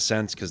in a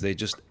sense, because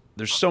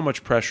there's so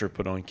much pressure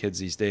put on kids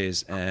these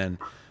days. And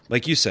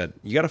like you said,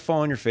 you got to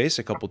fall on your face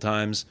a couple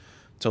times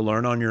to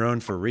learn on your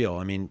own for real.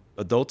 I mean,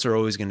 adults are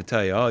always going to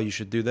tell you, oh, you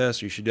should do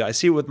this, or you should do. I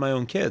see it with my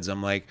own kids.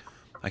 I'm like,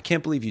 I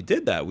can't believe you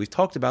did that. We've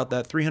talked about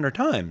that 300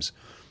 times,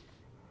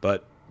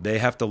 but they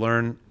have to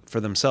learn for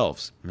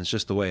themselves. And it's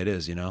just the way it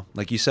is,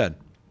 like you said.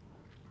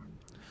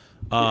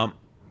 Yeah.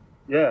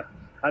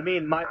 I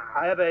mean,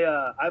 I have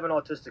an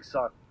autistic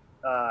son.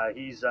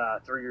 He's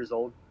 3 years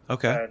old.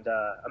 Okay. And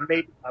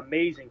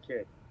amazing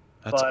kid.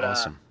 That's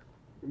awesome.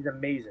 He's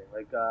amazing.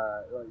 Like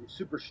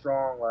super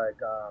strong.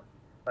 Like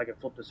I can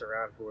flip this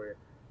around for you.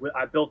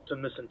 I built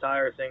him this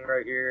entire thing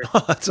right here.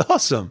 That's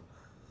awesome.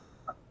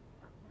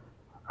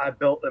 I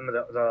built him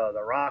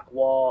the rock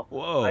wall.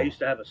 Whoa. I used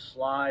to have a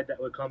slide that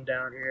would come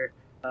down here.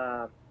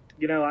 I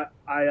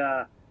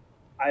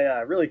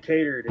really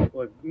catered.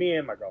 Like me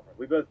and my girlfriend,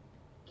 we both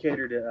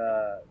catered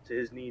to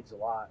his needs a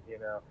lot.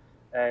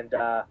 And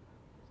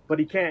but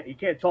he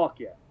can't talk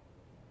yet.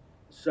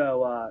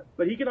 So,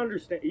 but he can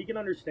understand. He can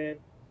understand,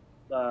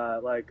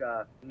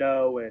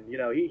 no, and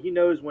he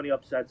knows when he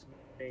upsets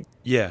me.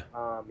 Yeah.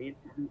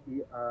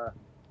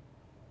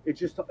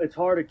 It's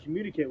hard to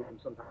communicate with him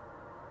sometimes.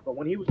 But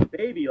when he was a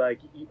baby,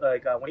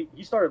 when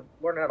he started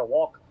learning how to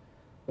walk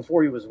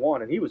before he was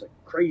 1, and he was a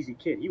crazy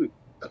kid. He would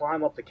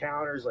climb up the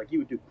counters, like he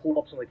would do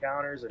pull-ups on the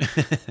counters, and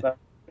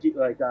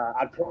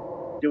I'd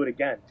pull him, do it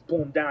again,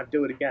 pull him down,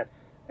 do it again.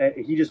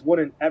 And he just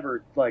wouldn't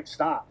ever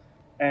stop.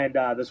 And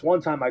this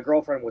one time, my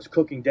girlfriend was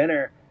cooking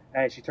dinner,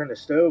 and she turned the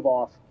stove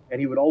off, and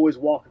he would always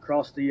walk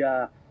across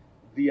the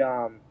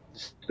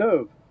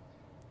stove,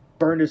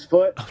 burned his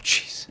foot. Oh,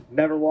 jeez.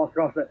 Never walked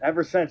across it.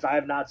 Ever since, I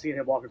have not seen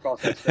him walk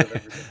across that stove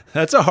ever since.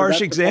 That's a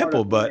harsh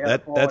example,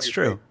 but that's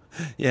true.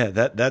 Face. Yeah,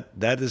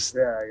 that is.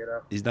 Yeah,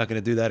 he's not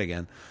going to do that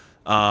again.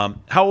 How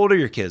old are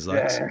your kids,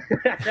 Lex?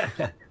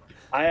 Yeah.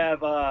 I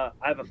have a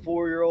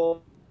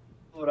 4-year-old,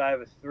 I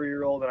have a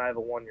 3-year-old, and I have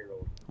a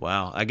 1-year-old.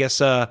 Wow. I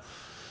guess.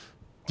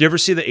 Do you ever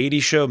see the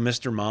 '80s show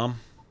Mr. Mom?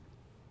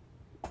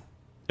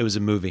 It was a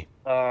movie.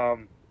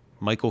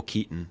 Michael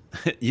Keaton.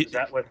 Is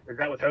that with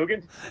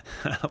Hogan?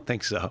 I don't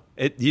think so.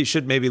 You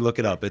should maybe look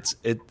it up. It's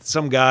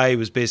some guy who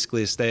was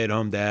basically a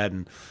stay-at-home dad,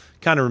 and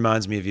kind of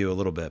reminds me of you a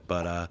little bit.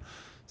 But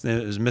his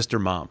name was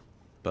Mr. Mom.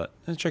 But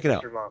check it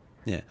out. Mr. Mom.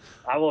 Yeah.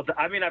 I will.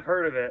 I mean, I've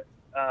heard of it.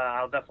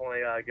 I'll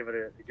definitely give it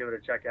a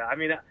check out. I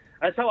mean,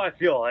 that's how I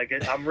feel. Like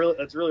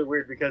it's really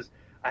weird because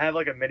I have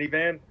like a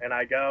minivan, and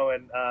I go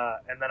and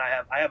then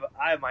I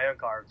have my own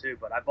car too.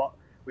 But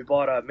we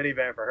bought a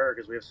minivan for her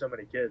because we have so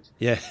many kids.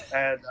 Yeah.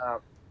 And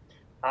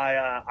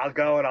I'll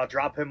go and I'll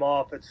drop him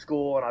off at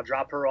school, and I'll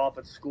drop her off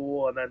at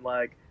school, and then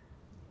like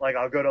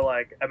I'll go to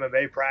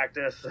MMA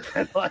practice,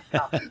 and I'll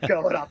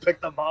go and I'll pick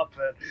them up,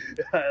 and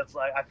it's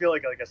like I feel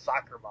like a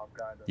soccer mom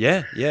kind of.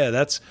 Yeah.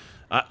 That's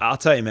I'll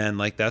tell you, man.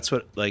 Like that's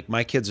what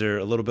my kids are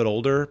a little bit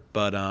older,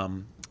 but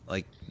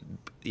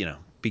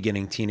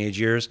beginning teenage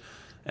years,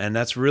 and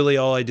that's really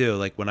all I do.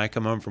 Like when I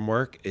come home from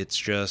work, it's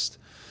just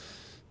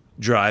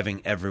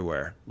driving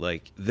everywhere,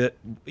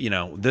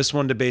 this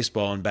one to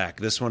baseball and back,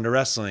 this one to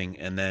wrestling,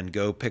 and then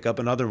go pick up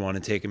another one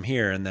and take him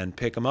here, and then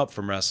pick him up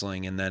from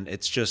wrestling, and then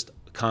it's just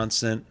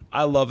constant.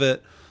 I love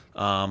it,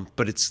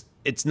 but it's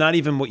it's not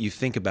even what you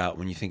think about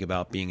when you think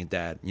about being a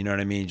dad. You know what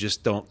I mean? You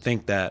just don't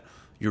think that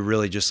you're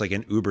really just like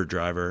an Uber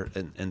driver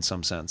in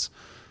some sense.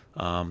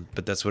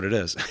 But that's what it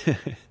is.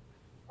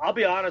 I'll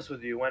be honest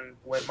with you. When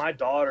my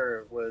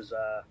daughter was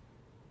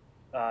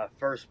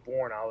first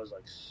born, I was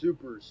like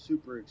super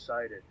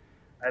excited,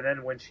 and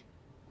then when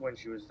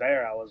she was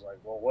there, I was like,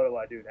 well, what do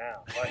I do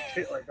now?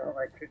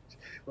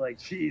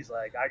 Geez,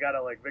 like I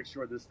gotta like make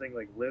sure this thing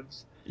like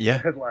lives.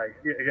 Yeah. And like,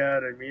 you know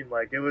what I mean?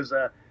 Like it was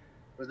a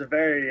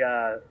very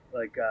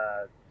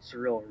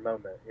surreal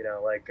moment, you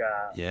know,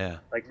 Yeah.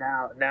 like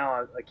now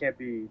I can't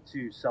be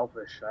too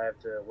selfish. I have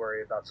to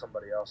worry about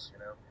somebody else, you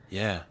know?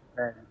 Yeah.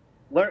 And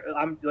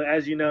I'm,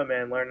 as you know,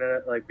 man,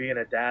 learning like being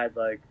a dad,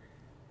 like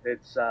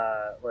it's,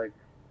 like,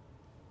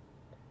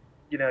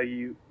 you know,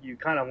 you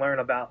kind of learn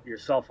about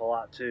yourself a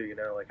lot too, you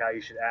know, like how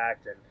you should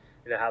act and,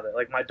 you know, how that,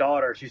 like my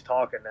daughter, she's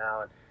talking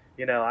now and,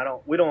 you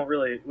know, we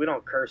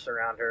don't curse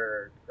around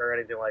her or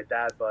anything like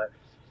that, but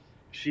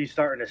she's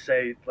starting to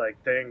say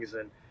like things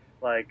and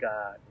like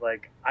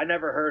I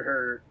never heard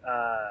her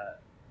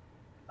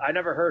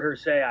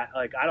say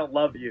I don't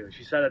love you.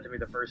 She said that to me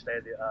the first day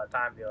of the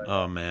time the other day.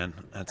 Oh man,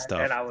 that's tough.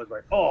 And I was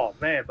like, oh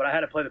man, but I had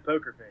to play the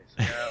poker face,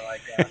 you know,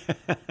 like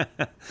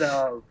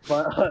so.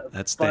 But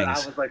that stings. But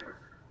I was like,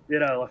 you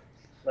know,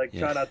 like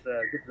try not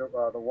to get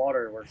the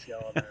waterworks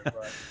going there.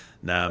 But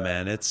nah,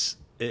 man, it's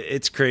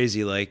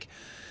crazy. Like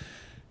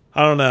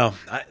I don't know.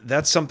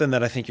 That's something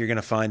that I think you're going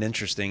to find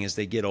interesting as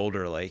they get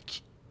older.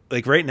 Like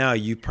right now,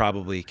 you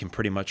probably can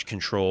pretty much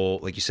control.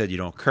 Like you said, you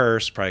don't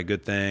curse. Probably a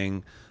good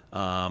thing.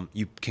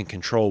 You can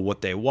control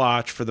what they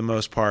watch for the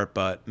most part.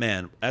 But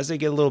man, as they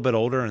get a little bit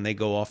older and they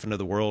go off into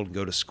the world and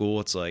go to school,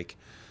 it's like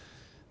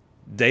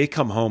they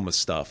come home with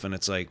stuff, and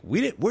it's like,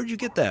 where'd you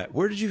get that?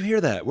 Where did you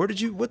hear that? What?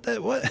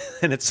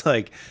 And it's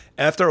like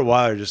after a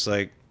while, you're just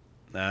like,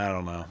 I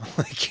don't know.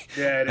 Like,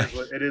 yeah, it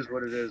is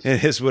what it is.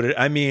 It is what it.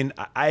 I mean,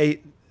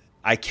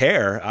 I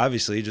care,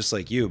 obviously, just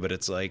like you, but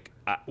it's like,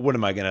 what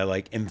am I going to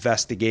like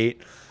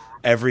investigate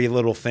every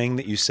little thing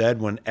that you said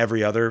when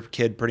every other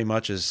kid pretty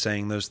much is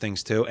saying those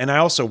things too? And I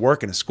also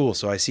work in a school,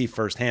 so I see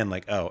firsthand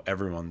like, oh,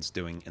 everyone's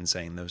doing and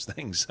saying those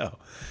things. So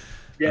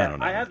yeah,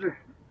 I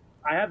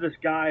have this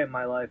guy in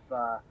my life.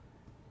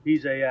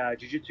 He's a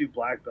jiu-jitsu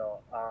black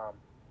belt.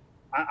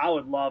 I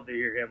would love to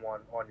hear him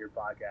on your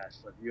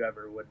podcast. If you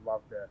ever would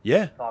love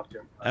to talk to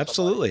him.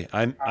 Absolutely.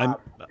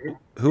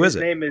 Who is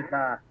it?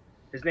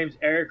 His name's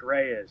Eric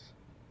Reyes.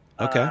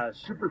 Okay.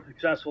 Super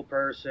successful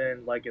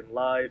person, like in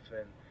life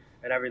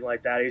and everything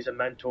like that. He's a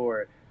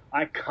mentor.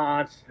 I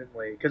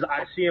constantly, because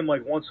I see him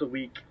like once a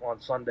week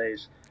on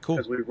Sundays. Cool.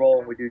 Because we roll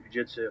and we do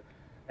jiu-jitsu.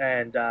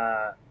 And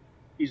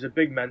he's a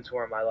big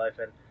mentor in my life.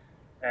 And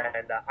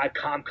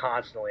I'm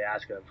constantly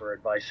asking him for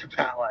advice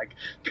about like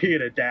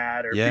being a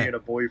dad or being a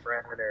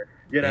boyfriend or,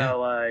 you know,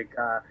 like,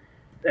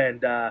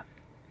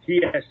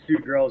 he has two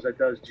girls that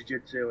does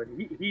jiu-jitsu, and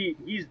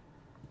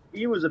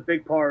he was a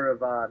big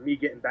part of me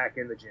getting back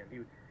in the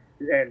gym.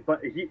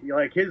 But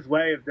like his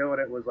way of doing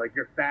it was like,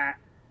 you're fat,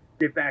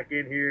 get back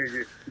in here,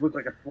 you look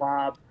like a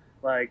slob,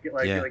 like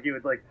he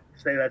would like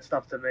say that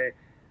stuff to me,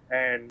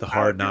 and the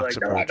hard knocks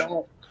approach.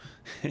 No,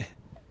 I don't.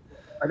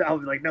 I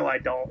was like, no, I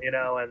don't, you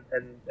know, and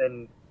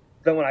then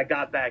when I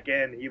got back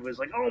in, he was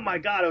like, oh my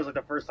God, it was like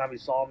the first time he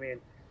saw me in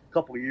a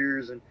couple of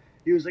years, and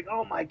he was like,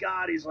 oh my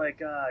God, he's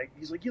like,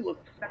 you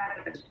look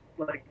fat as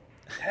like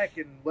heck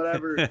and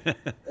whatever,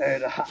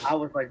 and I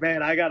was like,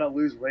 man, I gotta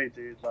lose weight,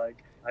 dude, like,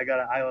 I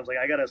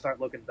gotta start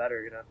looking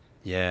better, you know.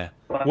 Yeah.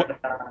 But,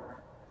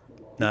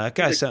 no, that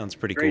guy sounds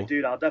pretty great cool.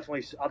 Dude, I'll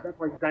definitely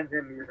send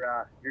him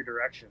your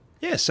direction.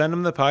 Yeah, send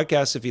him the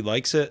podcast if he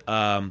likes it.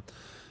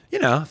 You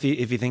know, if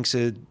he thinks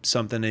it's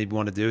something he'd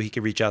want to do, he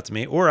could reach out to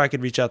me, or I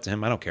could reach out to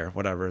him. I don't care,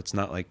 whatever. It's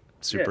not like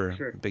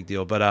super big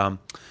deal. But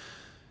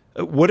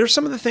what are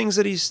some of the things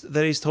that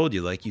he's told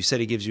you? Like you said,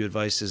 he gives you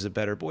advice as a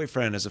better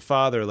boyfriend, as a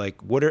father.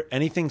 Like, what are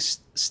anything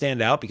stand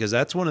out? Because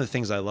that's one of the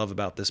things I love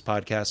about this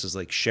podcast is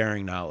like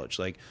sharing knowledge,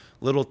 like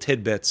little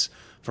tidbits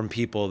from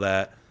people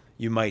that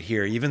you might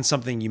hear, even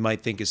something you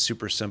might think is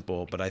super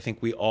simple, but I think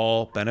we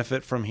all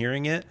benefit from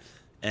hearing it.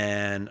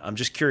 And I'm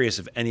just curious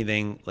if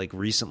anything like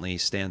recently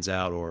stands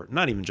out, or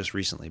not even just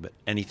recently, but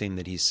anything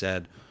that he's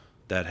said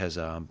that has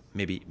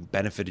maybe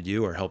benefited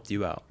you or helped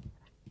you out.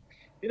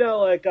 You know,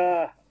 like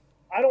I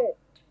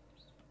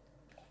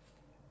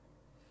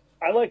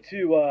like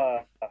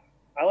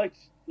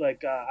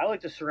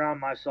to surround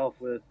myself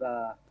with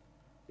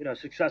you know,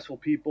 successful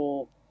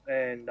people,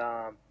 and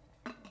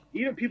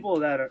even people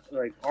that are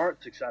like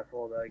aren't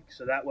successful, like,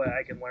 so that way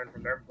I can learn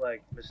from their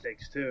like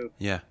mistakes too.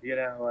 Yeah. You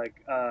know, like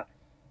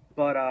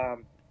but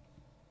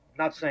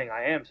not saying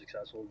I am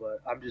successful,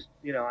 but I'm just,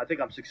 you know, I think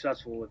I'm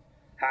successful with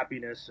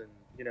happiness and,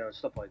 you know,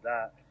 stuff like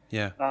that.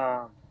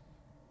 Yeah.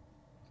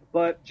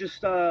 But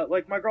just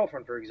like my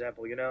girlfriend, for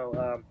example, you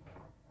know,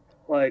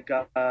 like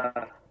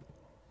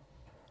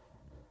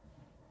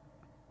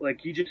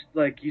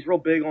he's real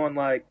big on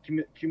like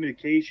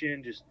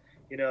communication, just,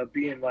 you know,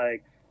 being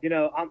like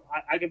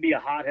I can be a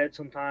hothead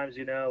sometimes,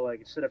 like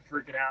instead of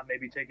freaking out,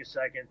 maybe take a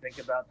second, think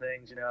about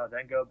things,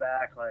 then go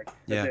back. Like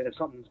Yeah. if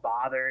something's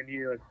bothering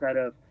you, instead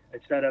of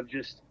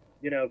just,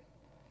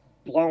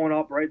 blowing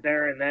up right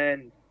there and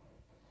then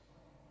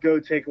go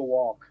take a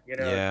walk,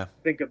 Yeah.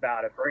 think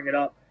about it, bring it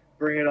up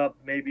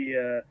maybe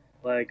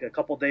like a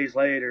couple days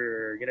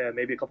later,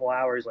 maybe a couple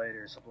hours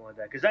later or something like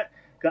that. Cause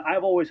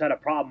I've always had a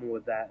problem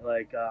with that.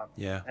 Like,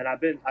 Yeah. and I've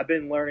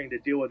been learning to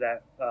deal with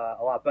that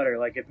a lot better.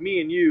 Like if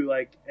me and you,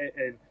 like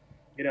in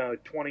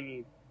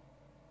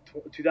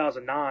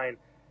 2009,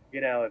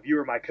 if you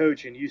were my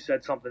coach and you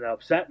said something that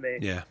upset me,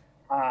 Yeah.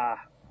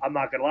 I'm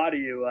not gonna lie to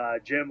you,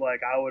 Jim.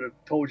 Like I would have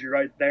told you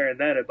right there and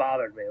then it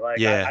bothered me. Like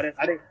Yeah.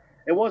 I didn't.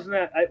 It wasn't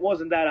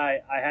that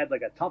I had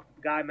like a tough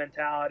guy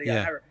mentality.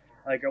 Yeah. I never,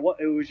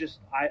 it was just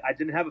I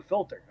didn't have a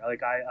filter.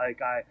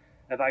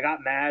 If I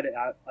got mad,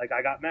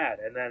 I got mad,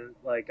 and then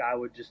like I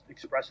would just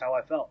express how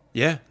I felt.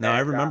 Yeah. No, And, I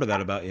remember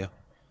that about you.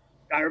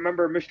 I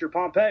remember Mr.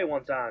 Pompey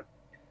one time.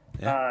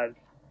 Yeah.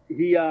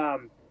 He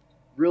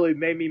really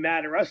made me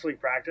mad in wrestling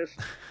practice.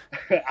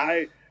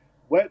 I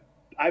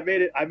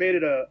made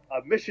it a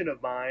mission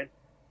of mine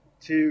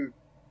to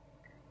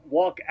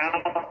walk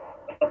out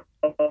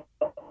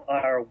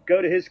or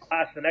go to his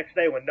class the next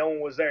day when no one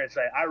was there and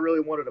say, I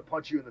really wanted to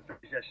punch you in the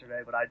face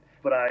yesterday, but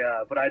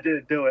I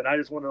didn't do it. And I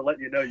just wanted to let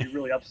you know you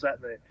really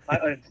upset me.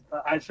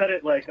 I said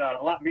it like a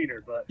lot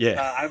meaner, but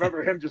Yeah. I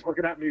remember him just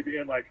looking at me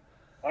being like,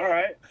 all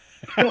right.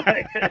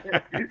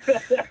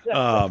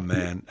 Oh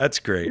man, that's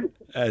great.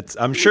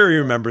 I'm sure he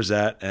remembers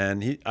that,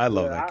 and I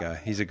love that guy.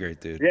 He's a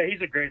great dude. Yeah,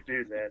 he's a great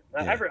dude, man.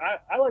 Yeah.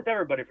 I liked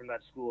everybody from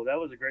that school. That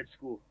was a great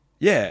school.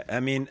 Yeah, I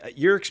mean,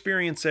 your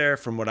experience there,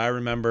 from what I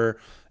remember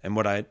and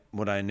what I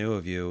knew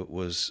of you,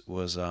 was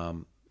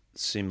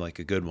seemed like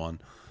a good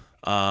one.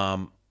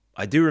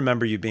 I do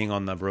remember you being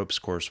on the ropes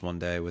course one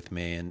day with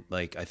me, and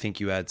like I think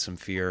you had some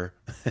fear,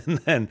 and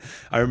then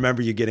I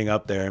remember you getting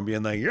up there and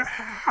being like, "Yeah."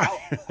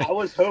 I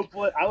was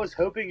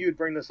hoping you'd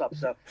bring this up.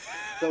 So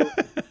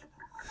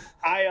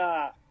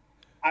I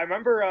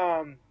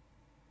remember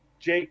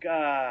Jake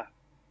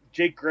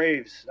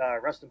Graves,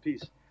 rest in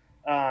peace.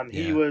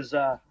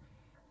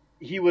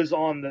 He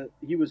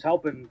was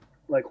helping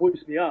like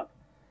hoist me up,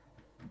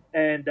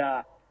 and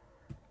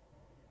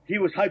he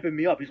was hyping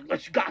me up. He's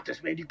like, "You got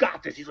this, man. You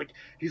got this." He's like,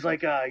 "You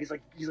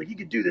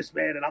can do this,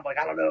 man." And I'm like,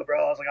 "I don't know,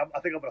 bro." I was like, "I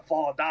think I'm gonna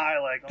fall and die."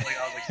 Like, I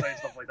was like saying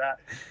stuff like that.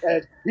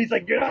 And he's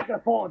like, "You're not gonna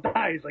fall and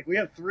die." He's like, "We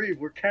have three.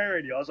 We're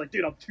carrying you." I was like,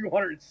 "Dude, I'm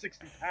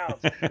 260 pounds."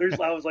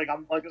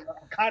 I'm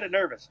kind of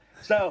nervous.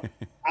 So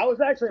I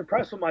was actually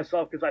impressed with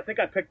myself because I think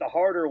I picked the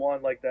harder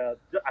one. I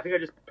think I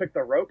just picked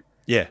the rope.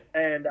 Yeah.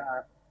 And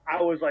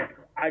I was like,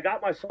 I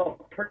got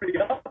myself pretty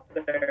up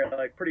there,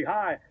 like pretty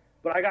high.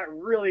 But I got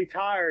really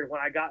tired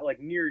when I got like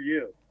near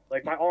you.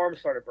 Like my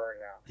arms started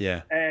burning out.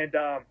 Yeah. And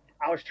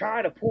I was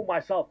trying to pull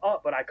myself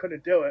up, but I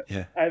couldn't do it.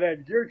 Yeah. And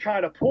then you're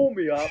trying to pull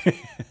me up,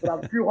 but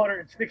I'm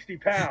 260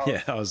 pounds.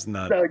 Yeah, I was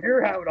not. So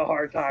you're having a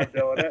hard time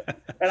doing it.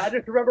 And I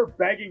just remember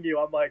begging you.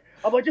 I'm like,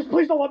 just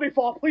please don't let me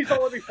fall. Please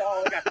don't let me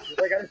fall.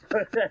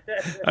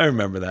 I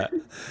remember that.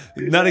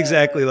 Not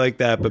exactly like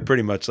that, but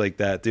pretty much like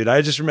that, dude.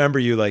 I just remember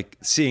you like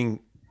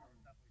seeing.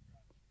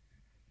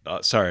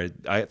 Sorry,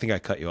 I think I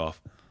cut you off.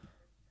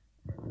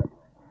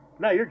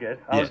 No, you're good.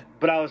 I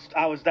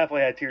was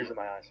definitely had tears in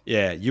my eyes.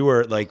 Yeah, you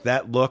were like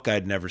that look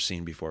I'd never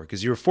seen before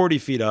because you were 40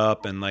 feet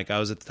up and like I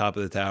was at the top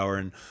of the tower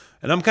and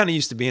I'm kind of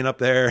used to being up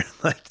there.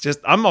 Like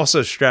I'm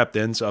also strapped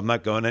in, so I'm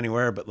not going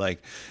anywhere. But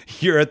like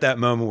you're at that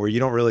moment where you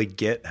don't really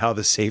get how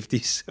the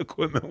safety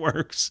equipment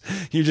works.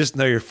 You just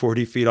know you're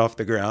 40 feet off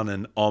the ground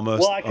and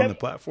almost on the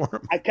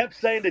platform. I kept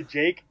saying to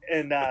Jake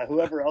and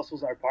whoever else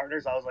was our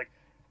partners, I was like,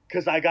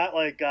 because I got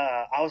like,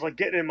 I was like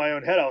getting in my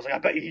own head. I was like, I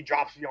bet he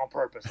drops me on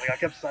purpose. Like I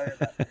kept saying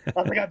that.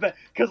 I was like, I bet,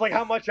 because like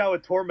how much I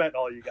would torment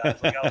all you guys.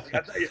 Like I was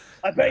like,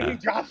 I bet he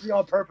drops me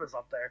on purpose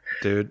up there.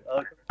 Dude,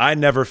 I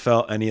never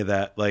felt any of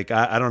that. Like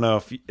I don't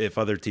know if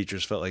other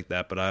teachers felt like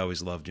that, but I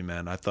always loved you,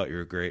 man. I thought you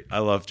were great. I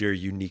loved your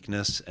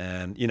uniqueness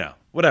and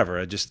whatever.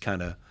 I just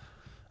kind of,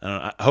 I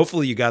don't know.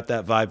 Hopefully you got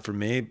that vibe from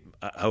me.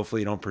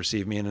 Hopefully you don't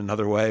perceive me in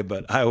another way,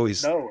 but I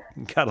always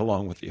got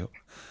along with you.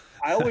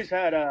 I always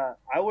had a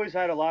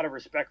lot of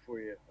respect for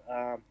you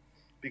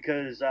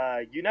because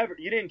you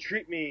didn't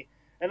treat me,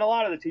 and a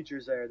lot of the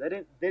teachers there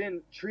they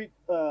didn't treat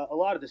a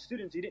lot of the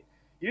students. You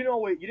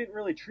didn't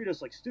really treat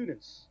us like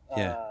students.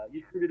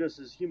 You treated us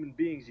as human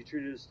beings. You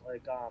treated us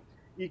like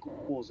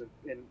equals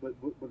and with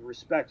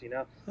respect.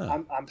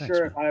 Oh, I'm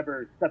sure if I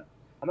ever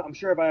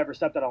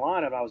stepped out of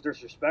line and I was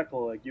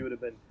disrespectful, like you would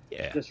have been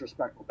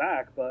disrespectful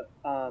back. But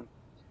I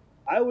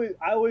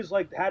always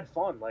like had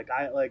fun.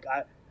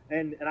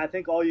 And I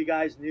think all you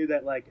guys knew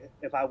that like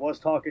if I was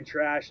talking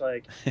trash,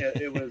 like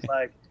it was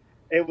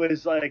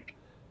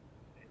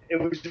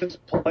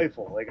just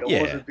playful. Like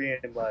it wasn't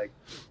being like,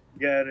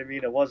 you know what I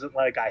mean? It wasn't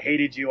like I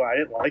hated you or I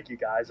didn't like you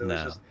guys. It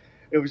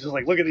was just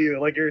like, look at you,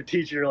 like you're a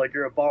teacher, like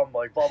you're a bum,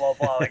 like blah blah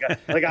blah.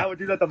 Like I would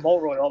do that to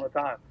Mulroy all the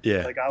time.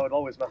 Yeah. Like I would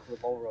always mess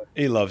with Mulroy.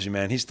 He loves you,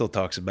 man. He still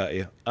talks about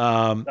you.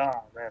 Man,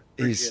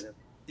 appreciate it.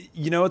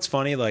 It's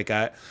funny. Like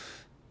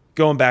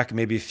going back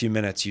maybe a few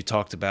minutes, you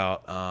talked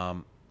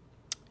about,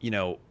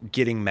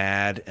 getting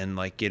mad and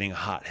like getting a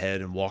hot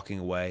head and walking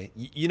away.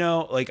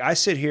 Like I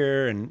sit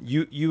here and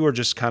you are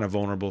just kind of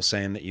vulnerable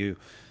saying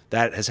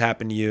that has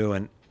happened to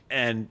you.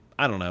 And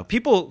I don't know,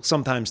 people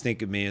sometimes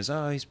think of me as,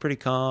 oh, he's pretty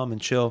calm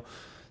and chill.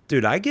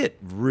 Dude, I get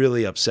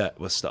really upset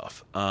with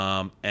stuff.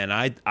 And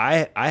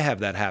I have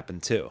that happen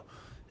too.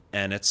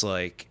 And it's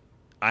like,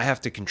 I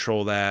have to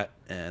control that.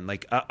 And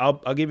like,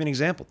 I'll give you an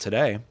example.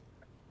 Today,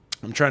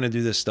 I'm trying to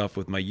do this stuff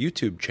with my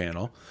YouTube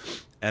channel,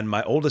 and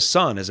my oldest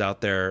son is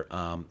out there.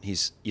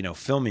 He's,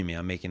 filming me.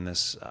 I'm making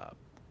this, a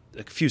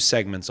few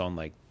segments on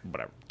like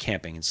whatever,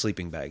 camping and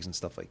sleeping bags and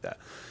stuff like that.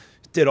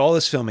 Did all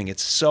this filming.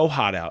 It's so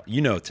hot out.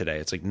 Today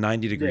it's like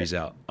 90 degrees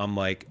out. I'm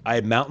like, I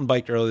had mountain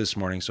biked early this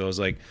morning. So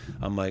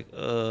I'm like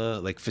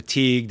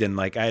fatigued and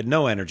like I had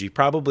no energy,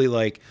 probably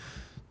like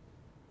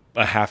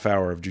a half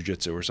hour of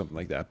jujitsu or something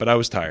like that. But I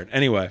was tired.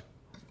 Anyway,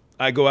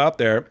 I go out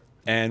there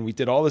and we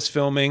did all this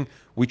filming.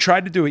 We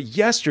tried to do it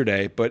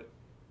yesterday, but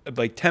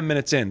like 10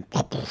 minutes in,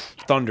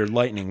 thunder,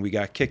 lightning, we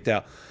got kicked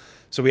out.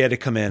 So we had to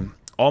come in.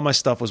 All my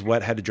stuff was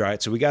wet, had to dry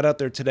it. So we got out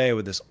there today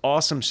with this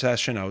awesome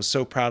session. I was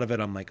so proud of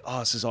it. I'm like, oh,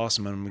 this is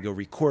awesome. I'm going to go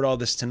record all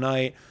this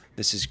tonight.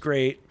 This is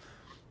great.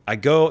 I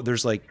go,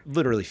 there's like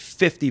literally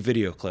 50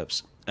 video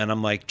clips. And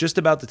I'm like, just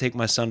about to take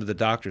my son to the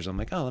doctor's. I'm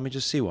like, oh, let me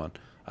just see one.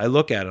 I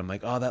look at it. I'm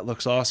like, oh, that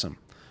looks awesome.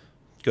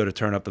 Go to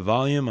turn up the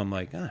volume. I'm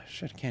like, oh,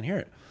 shit, I can't hear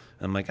it.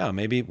 And I'm like, oh,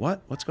 maybe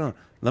what's going on?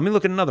 Let me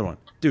look at another one.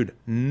 Dude,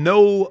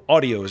 no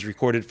audio is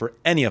recorded for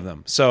any of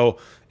them. So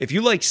if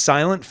you like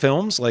silent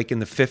films like in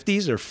the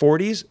 50s or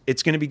 40s,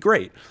 it's going to be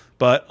great.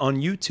 But on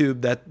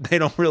YouTube, that they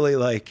don't really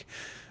like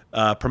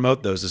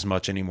promote those as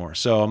much anymore.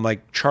 So I'm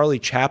like Charlie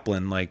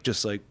Chaplin, like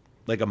just like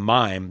a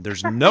mime.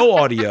 There's no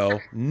audio,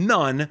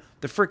 none.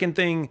 The freaking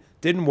thing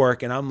didn't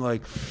work. And I'm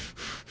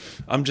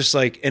just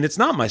like, and it's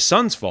not my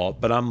son's fault,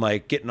 but I'm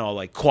like getting all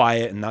like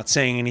quiet and not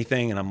saying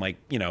anything. And I'm like,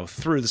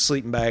 through the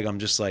sleeping bag, I'm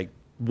just like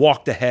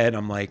walked ahead.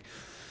 I'm like,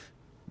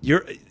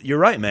 you're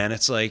right, man.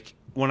 It's like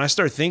when I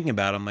start thinking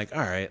about it, I'm like,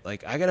 all right,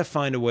 like I got to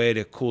find a way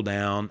to cool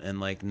down and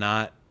like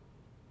not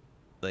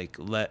like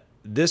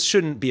this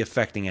shouldn't be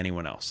affecting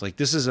anyone else. Like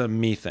this is a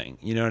me thing.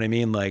 You know what I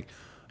mean? Like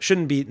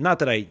shouldn't be, not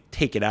that I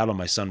take it out on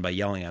my son by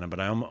yelling at him, but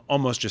I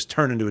almost just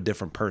turn into a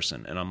different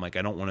person. And I'm like,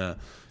 I don't want to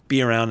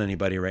be around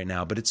anybody right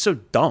now, but it's so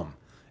dumb.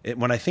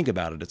 When I think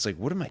about it, it's like,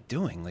 what am I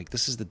doing? Like,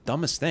 this is the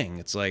dumbest thing.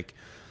 It's like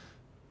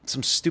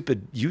some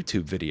stupid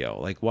YouTube video.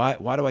 Like, why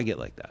do I get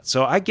like that?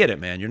 So I get it,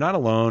 man. You're not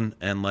alone.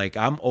 And like,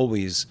 I'm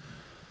always,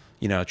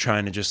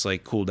 trying to just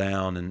like cool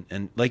down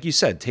and like you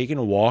said, taking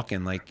a walk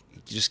and like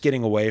just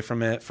getting away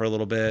from it for a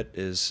little bit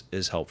is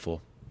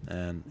helpful.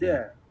 And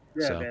yeah,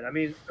 so, man. I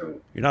mean,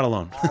 you're not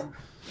alone.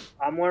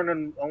 I'm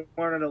learning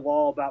a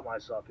lot about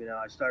myself.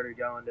 I started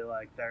going to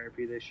like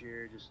therapy this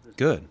year.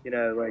 Good.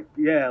 I'm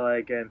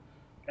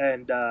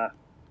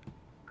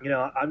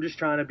just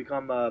trying to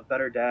become a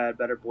better dad,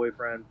 better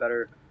boyfriend,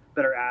 better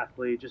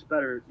athlete, just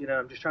better.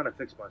 I'm just trying to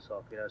fix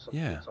myself. Some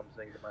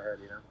things in my head.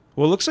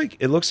 Well,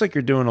 it looks like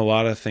you're doing a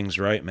lot of things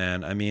right,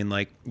 man. I mean,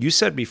 like you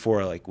said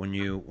before, like when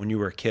you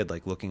were a kid,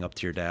 like looking up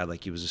to your dad,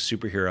 like he was a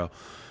superhero.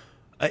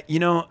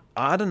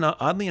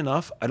 Oddly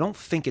enough, I don't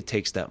think it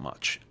takes that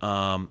much.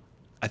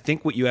 I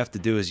think what you have to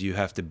do is you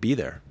have to be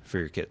there for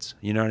your kids.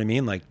 You know what I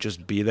mean? Like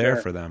just be there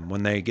for them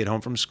when they get home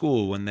from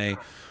school,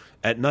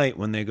 at night,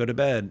 when they go to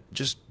bed,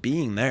 just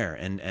being there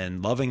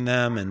and loving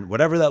them and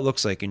whatever that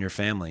looks like in your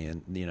family.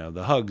 And,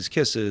 the hugs,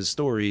 kisses,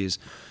 stories,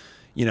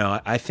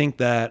 I think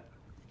that,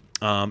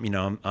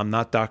 I'm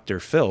not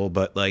Dr. Phil,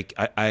 but like,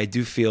 I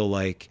do feel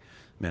like,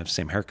 I have the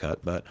same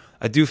haircut, but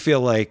I do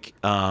feel like,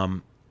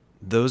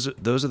 those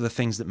are the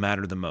things that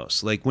matter the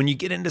most. Like when you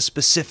get into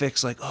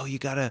specifics, like, oh, you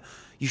gotta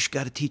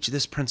teach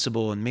this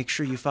principle and make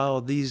sure you follow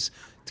these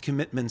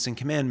commitments and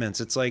commandments.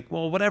 It's like,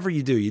 well, whatever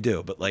you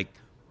do. But like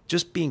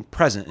just being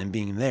present and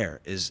being there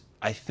is,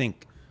 I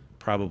think,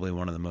 probably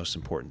one of the most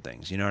important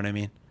things. You know what I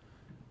mean?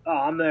 Oh,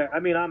 I'm there. I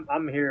mean,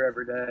 I'm here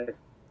every day.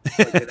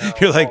 Like,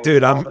 You're like,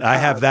 dude, I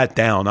have that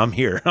down. I'm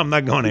here. I'm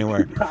not going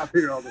anywhere. I'm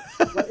here all the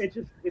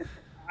time.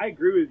 I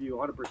agree with you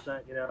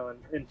 100%,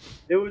 and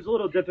it was a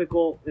little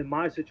difficult in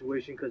my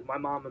situation because my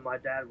mom and my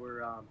dad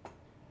were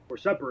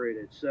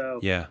separated. So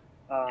yeah,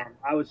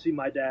 I would see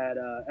my dad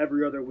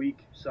every other week,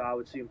 so I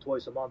would see him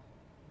twice a month.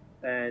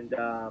 And,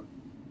 I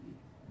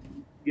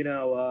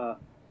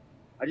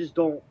just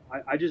don't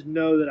 – I just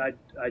know that I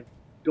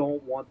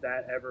don't want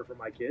that ever for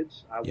my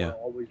kids. I want to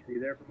always be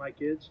there for my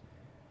kids.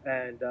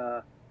 And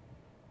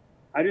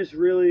I just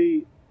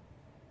really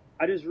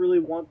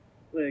want –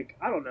 like,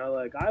 I don't know,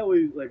 like, I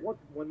always, like,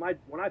 when I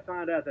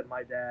found out that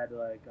my dad,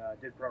 like,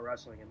 did pro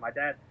wrestling, and my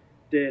dad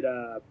did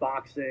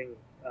boxing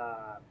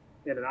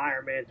in an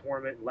Ironman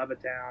tournament in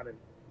Levittown and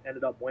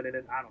ended up winning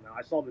it. I don't know.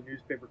 I saw the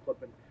newspaper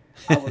clipping.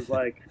 I was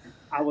like,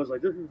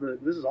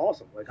 this is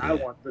awesome. Like, I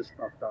want this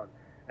stuff done.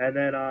 And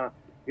then, I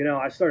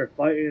started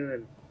fighting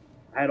and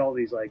I had all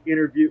these, like,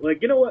 interviews.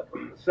 Like, you know what?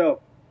 So,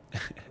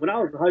 when I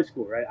was in high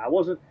school, right, I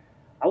wasn't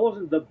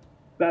the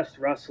best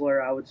wrestler.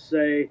 I would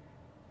say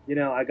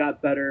I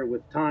got better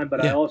with time,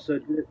 but Yeah.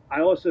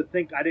 I also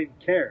think I didn't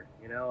care,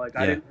 like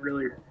Yeah. I didn't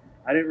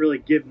really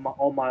give my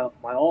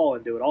all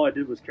into it. All I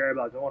did was care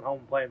about going home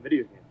and playing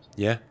video games,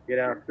 Yeah.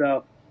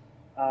 so,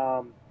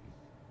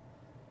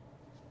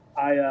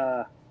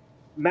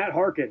 Matt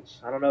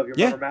Harkins, I don't know if you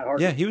Yeah. remember Matt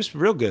Harkins. Yeah. He was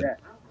real good. Yeah.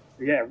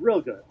 Yeah, real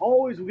good.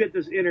 Always would get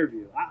this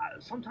interview.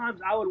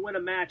 Sometimes I would win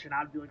a match, and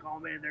I'd be like, "Oh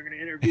man, they're going to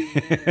interview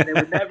me," and they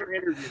would never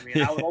interview me.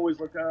 And I would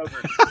always look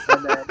over,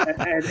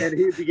 and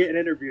he'd be getting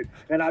interviewed,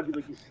 and I'd be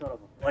like, "You son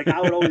of a!" Like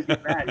I would always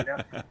get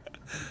mad,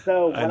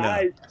 So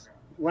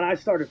when I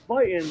started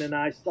fighting, and when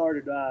I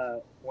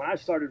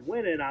started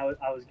winning,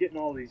 I was getting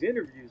all these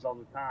interviews all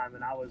the time,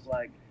 and I was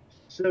like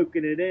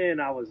soaking it in.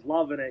 I was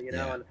loving it,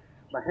 and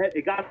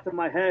it got to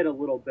my head a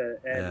little bit,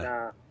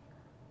 and.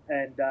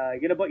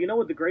 But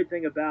what the great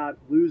thing about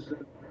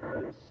losing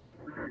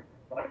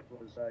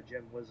was,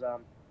 Jim,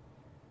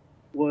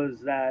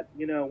 was that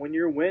when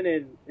you're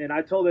winning, and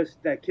I told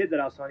that kid that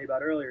I was telling you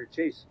about earlier,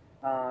 Chase,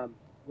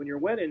 when you're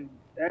winning,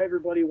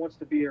 everybody wants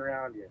to be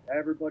around you.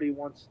 Everybody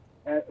wants,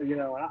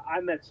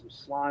 I met some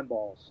slime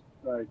balls,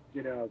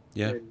 in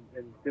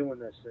doing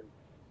this,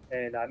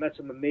 and I met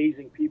some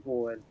amazing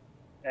people,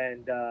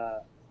 and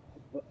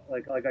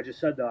like I just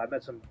said though, I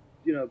met some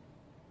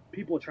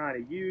people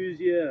trying to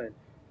use you, and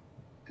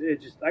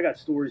I got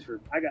stories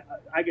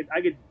I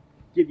could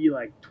give you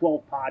like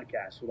 12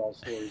 podcasts with all the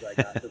stories I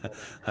got.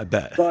 I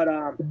bet. But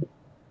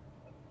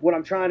what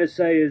I'm trying to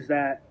say is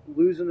that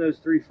losing those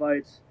 3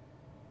 fights,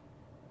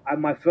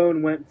 my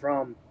phone went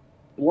from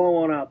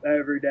blowing up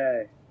every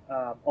day,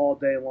 all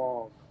day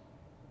long,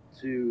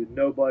 to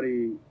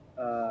nobody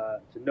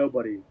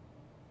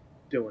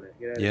doing it.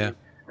 What I mean?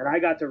 And I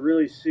got to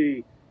really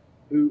see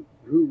who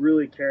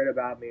really cared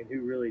about me and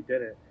who really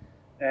didn't.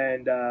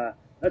 And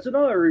that's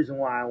another reason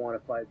why I want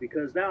to fight,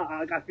 because now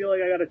I feel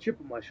like I got a chip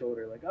on my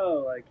shoulder. Like,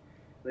 oh, like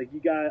you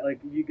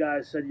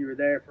guys said you were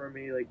there for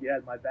me, like you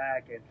had my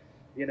back, and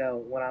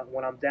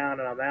when I'm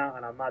down and I'm out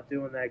and I'm not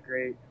doing that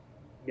great,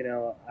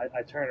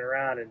 I turn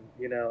around and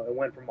it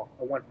went from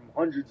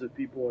hundreds of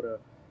people to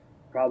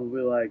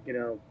probably like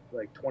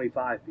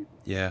 25 people.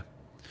 Yeah.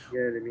 You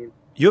know what I mean?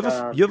 You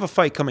have a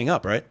fight coming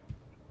up, right?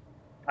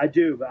 I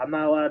do, but I'm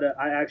not allowed to.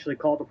 I actually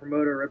called the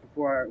promoter right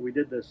before we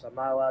did this. I'm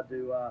not allowed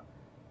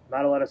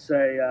to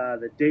say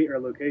the date or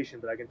location,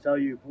 but I can tell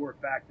you for a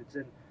fact it's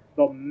in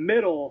the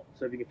middle.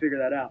 So if you can figure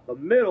that out, the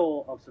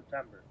middle of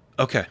September.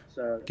 Okay.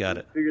 So got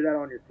it. Figure that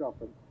on yourself.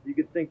 You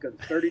can think of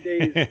 30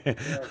 days.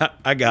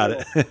 I got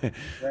it.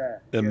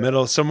 The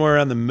middle, somewhere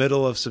around the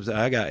middle of September.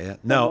 I got you.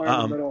 No.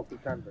 The middle of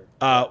September.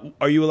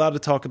 Are you allowed to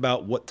talk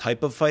about what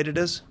type of fight it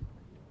is?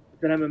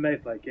 It's an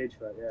MMA fight, cage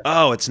fight. Yeah.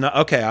 Oh, it's not.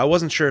 Okay, I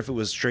wasn't sure if it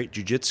was straight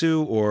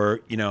jiu-jitsu or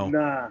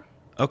Nah.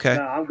 Okay.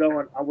 Nah,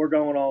 we're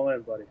going all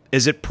in, buddy.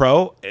 Is it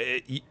pro?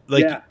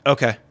 Yeah.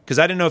 Okay. Because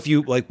I didn't know if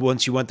you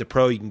once you went to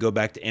pro, you can go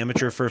back to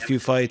amateur for a few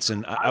fights,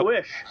 and I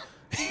wish.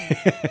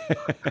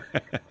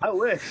 I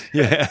wish.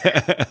 Yeah.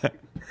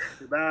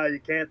 No,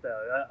 you can't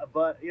though.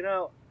 But it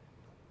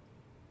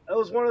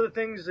was one of the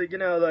things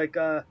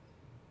that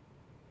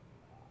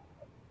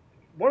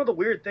one of the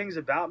weird things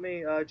about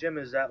me, Jim,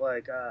 is that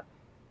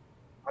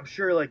I'm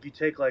sure you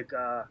take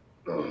the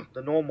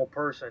normal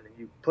person and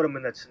you put them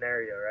in that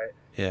scenario, right?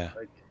 Yeah.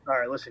 All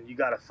right, listen, you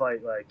got to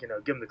fight, give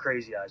them the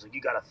crazy eyes.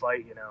 You got to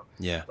fight,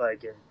 Yeah.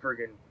 in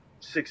friggin'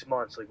 6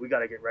 months, we got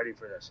to get ready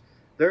for this.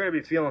 They're going to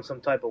be feeling some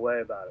type of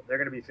way about it. They're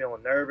going to be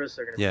feeling nervous.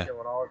 They're going to be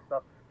feeling all this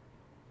stuff.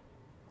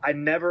 I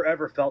never,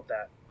 ever felt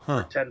that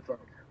for 10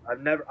 fights.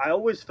 I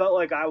always felt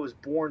like I was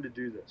born to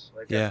do this.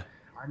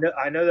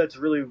 I know that's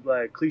really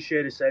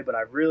cliche to say, but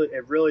it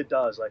really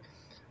does.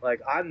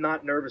 I'm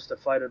not nervous to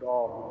fight at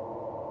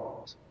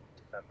all.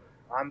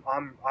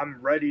 I'm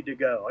ready to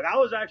go. I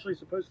was actually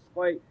supposed to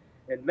fight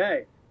in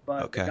May,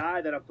 but the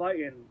guy that I'm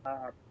fighting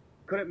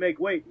couldn't make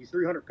weight. He's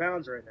 300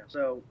 pounds right now,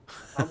 so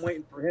I'm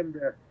waiting for him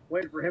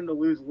to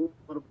lose a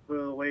little bit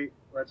of weight.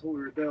 That's what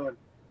we were doing,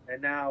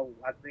 and now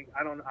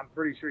I'm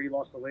pretty sure he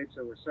lost the weight,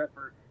 so we're set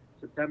for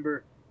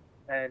September,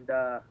 and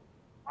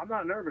I'm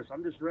not nervous.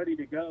 I'm just ready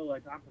to go.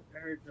 I'm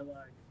prepared to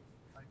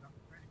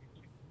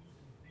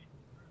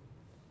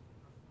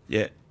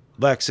Yeah,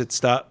 Lex, it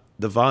stopped.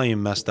 The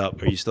volume messed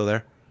up. Are you still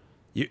there?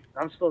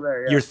 I'm still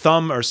there. Yeah. Your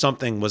thumb or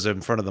something was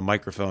in front of the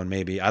microphone,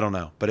 maybe. I don't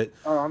know, but it.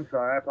 Oh, I'm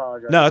sorry. I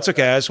apologize. No, it's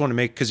okay. I just want to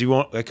make because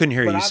I couldn't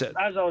hear you. As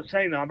I was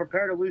saying, though, I'm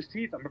prepared to lose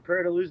teeth. I'm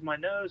prepared to lose my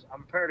nose.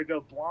 I'm prepared to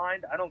go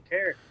blind. I don't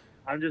care.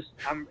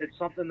 It's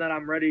something that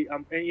I'm ready.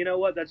 And you know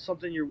what? That's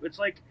something it's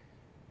like,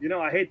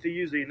 I hate to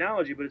use the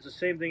analogy, but it's the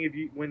same thing if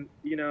you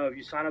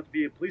sign up to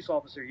be a police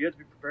officer, you have to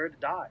be prepared to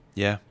die.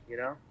 Yeah.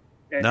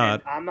 And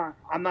I'm not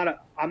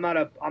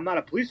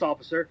a police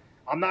officer.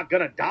 I'm not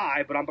gonna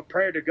die, but I'm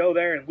prepared to go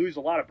there and lose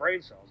a lot of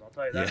brain cells. I'll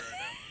tell you that.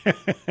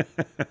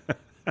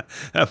 Yeah.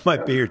 That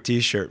might be your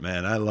T-shirt,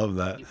 man. I love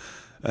that.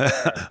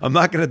 Yeah. I'm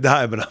not gonna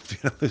die, but I'm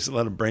gonna lose a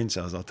lot of brain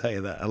cells. I'll tell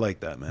you that. I like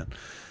that, man.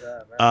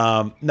 Yeah,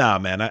 man. Nah,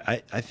 man.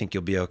 I think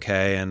you'll be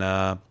okay. And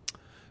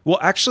well,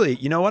 actually,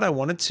 you know what? I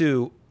wanted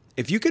to.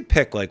 If you could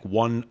pick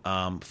one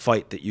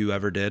fight that you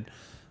ever did,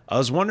 I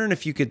was wondering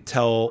if you could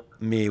tell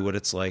me what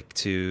it's like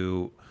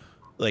to,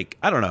 like,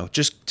 I don't know,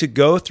 just to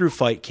go through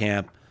fight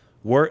camp,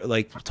 work,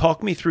 like,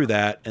 talk me through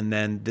that, and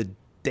then the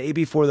day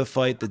before the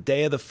fight, the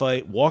day of the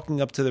fight,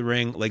 walking up to the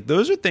ring. Like,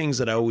 those are things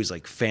that I always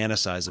like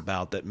fantasize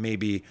about that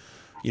maybe,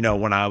 you know,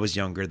 when I was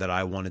younger that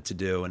I wanted to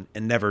do and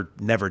never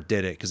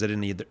did it because I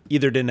didn't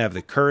either didn't have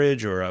the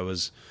courage or I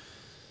was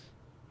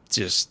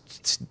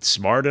just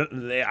smart.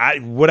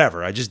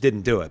 Whatever. I just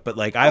didn't do it. But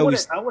like I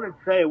wouldn't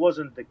say it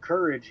wasn't the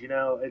courage, you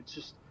know, it's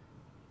just,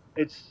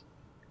 it's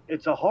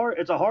a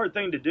hard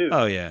thing to do.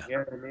 Oh yeah. You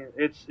know what I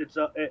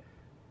mean?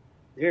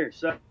 Here,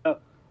 so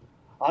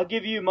I'll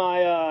give you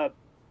my,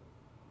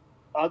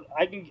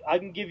 I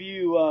can give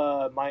you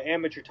my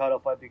amateur title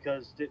fight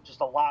because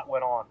just a lot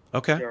went on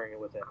during it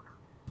with it.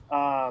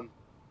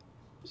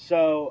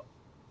 So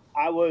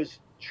I was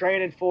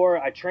training for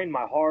it. I trained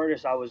my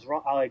hardest. I would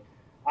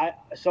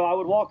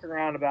walk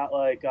around about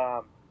like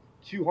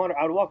 200.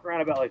 I would walk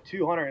around about like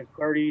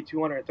 230,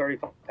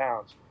 235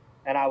 pounds,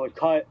 and I would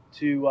cut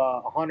to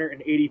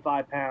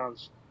 185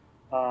 pounds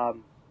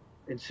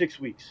in 6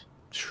 weeks.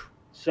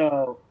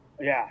 So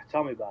yeah,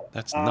 tell me about it.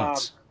 That's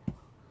nuts.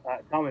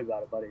 Tell me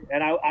about it, buddy.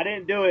 And I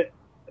didn't do it.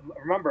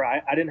 Remember,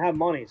 I didn't have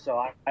money, so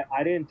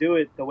I didn't do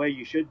it the way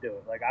you should do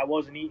it. Like, I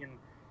wasn't eating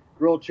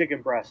grilled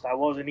chicken breast. I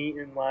wasn't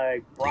eating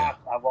like broth.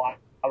 Yeah.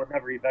 I would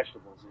never eat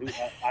vegetables.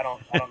 I don't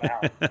know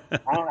how.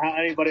 I don't know how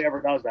anybody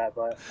ever does that.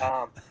 But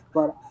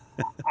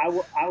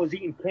I was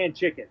eating canned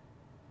chicken.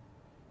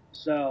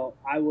 So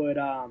I would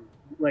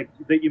like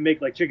that you make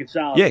like chicken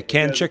salad. Yeah,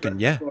 canned chicken.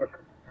 Yeah.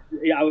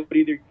 Yeah, I would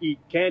either eat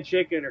canned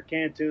chicken or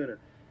canned tuna,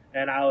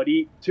 and I would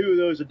eat 2 of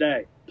those a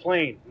day,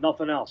 plain,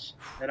 nothing else.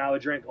 And I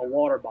would drink a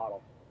water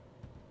bottle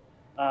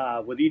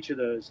with each of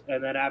those,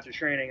 and then after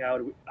training,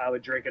 I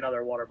would drink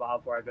another water bottle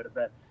before I go to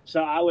bed.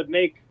 So I would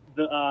make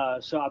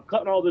so I'm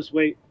cutting all this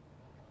weight,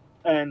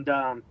 and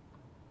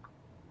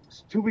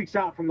 2 weeks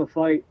out from the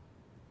fight,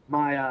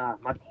 my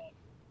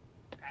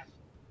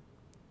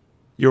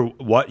You're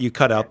what? You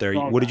cut out there.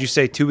 What did you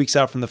say? 2 weeks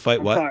out from the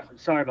fight? What?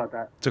 Sorry about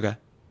that. It's okay.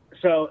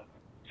 So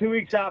 2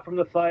 weeks out from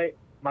the fight,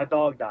 my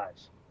dog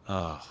dies.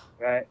 Oh.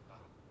 Right.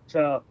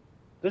 So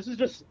this is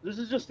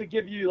just to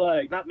give you,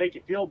 like, not make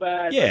you feel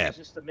bad. Yeah.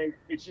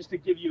 It's just to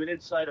give you an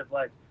insight of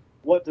like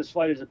what this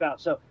fight is about.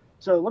 So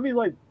let me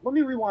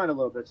rewind a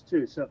little bit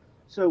too.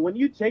 So when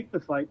you take the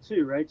fight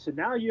too, right? So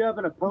now you have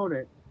an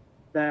opponent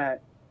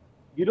that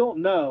you don't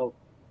know,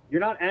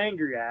 you're not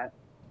angry at,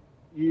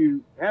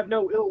 you have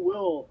no ill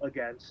will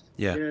against.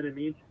 Yeah. You know what I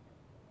mean?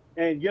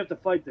 And you have to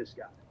fight this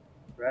guy,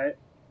 right?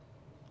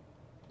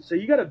 So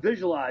you got to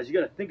visualize, you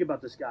got to think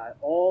about this guy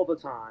all the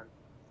time.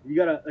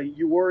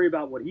 You worry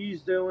about what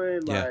he's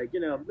doing, like, you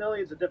know,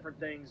 millions of different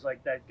things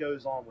like that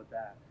goes on with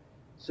that.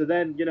 So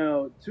then, you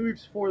know, 2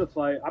 weeks before the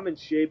fight, I'm in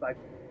shape. I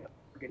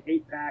freaking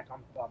 8-pack.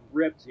 I'm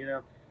ripped, you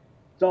know.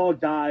 Dog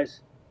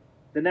dies.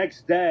 The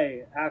next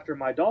day after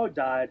my dog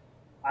died,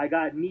 I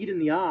got kneed in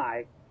the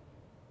eye,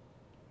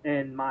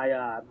 and my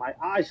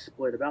eye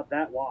split about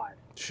that wide.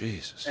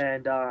 Jesus.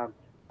 And I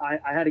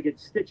had to get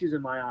stitches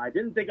in my eye. I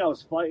didn't think I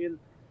was fighting.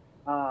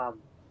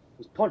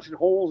 Was punching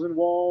holes in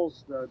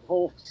walls. The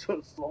whole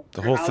thing.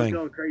 I was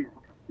going crazy.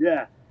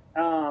 Yeah.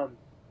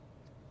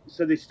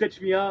 So they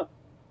stitched me up.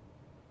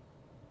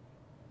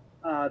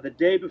 The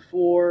day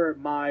before it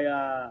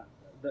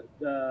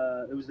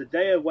was the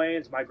day of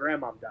weigh-ins. My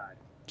grandmom died.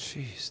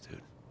 Jeez,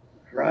 dude.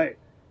 Right.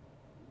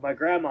 My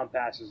grandmom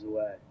passes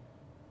away.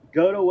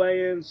 Go to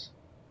weigh-ins.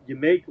 You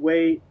make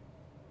weight.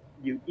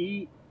 You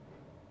eat.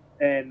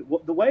 And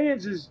the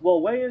weigh-ins is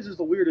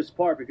the weirdest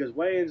part, because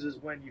weigh-ins is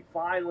when you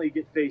finally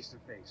get face to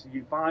face.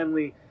 You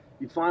finally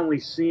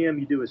see him.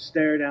 You do a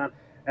stare down.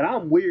 And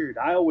I'm weird.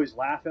 I always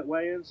laugh at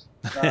weigh-ins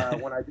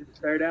when I do the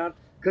stare down,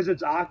 because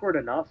it's awkward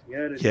enough. You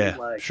know what I mean? Yeah,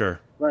 like, sure.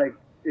 Like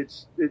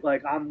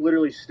like I'm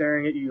literally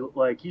staring at you,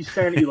 like he's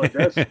staring at you like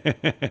this,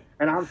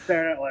 and I'm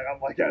staring at I'm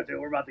like, yeah, dude,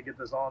 we're about to get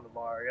this on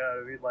tomorrow. You know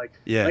what I mean? Like,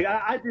 yeah. Like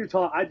I do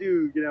talk. I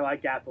do. You know, I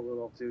gap a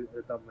little too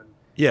with them, and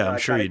yeah, I'm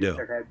sure you do.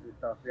 Their heads and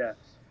stuff. Yeah.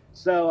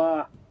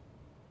 So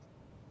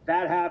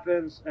that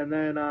happens, and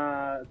then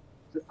I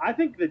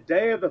think the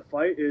day of the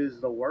fight is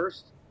the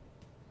worst,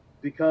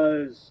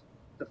 because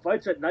the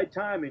fight's at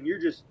nighttime and you're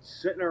just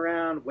sitting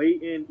around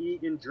waiting,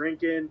 eating,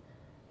 drinking,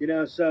 you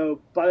know. So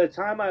by the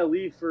time I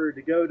leave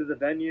to go to the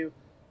venue,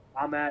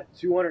 I'm at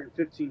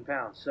 215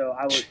 pounds. So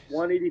I was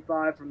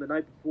 185 from the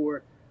night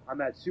before. I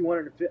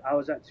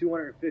was at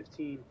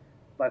 215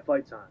 by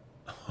fight time.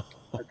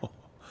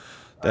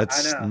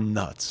 That's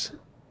nuts.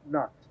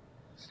 Nuts.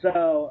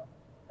 So,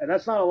 and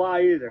that's not a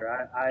lie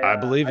either. I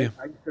believe you.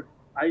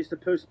 I used to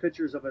post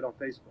pictures of it on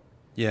Facebook.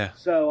 Yeah.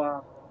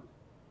 So,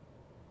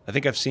 I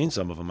think I've seen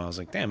some of them. I was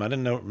like, damn, I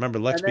didn't remember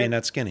Lex being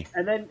that skinny.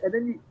 And then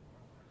you,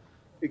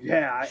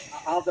 yeah,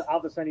 I'll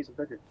have to send you some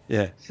pictures.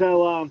 Yeah.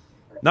 So,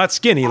 not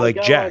skinny,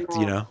 like jacked,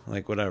 you know,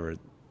 like whatever.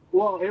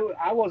 Well,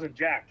 I wasn't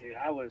jacked, dude.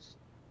 I was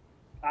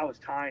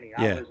tiny.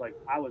 Yeah.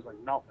 I was like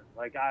nothing.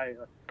 Like I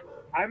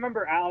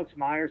remember Alex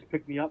Myers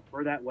picked me up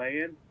for that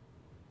weigh-in,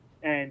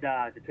 and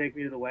to take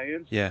me to the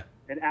weigh-ins. Yeah.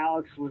 And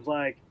Alex was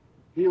like,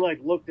 he like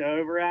looked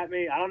over at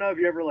me. I don't know if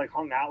you ever like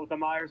hung out with the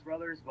Myers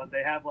brothers, but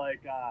they have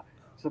like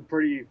some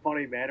pretty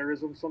funny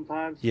mannerisms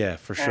sometimes. Yeah,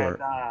 for sure.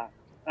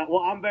 And,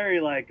 well, I'm very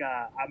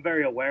I'm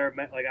very aware of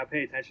like I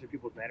pay attention to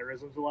people's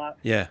mannerisms a lot.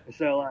 Yeah. And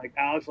so like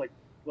Alex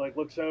like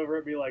looks over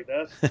at me like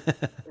this,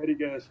 and he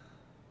goes,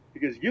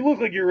 "You look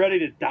like you're ready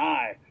to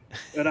die."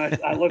 And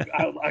I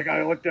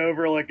looked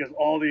over like as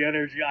all the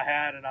energy I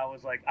had, and I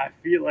was like, I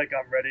feel like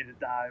I'm ready to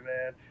die,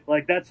 man.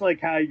 Like that's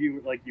like how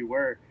you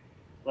were,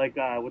 like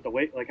with the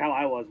weight, like how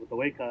I was with the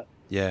weight cut.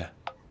 Yeah.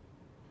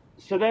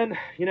 So then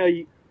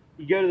you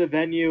go to the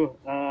venue.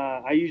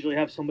 I usually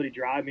have somebody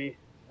drive me.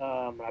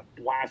 I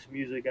blast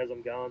music as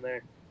I'm going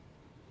there,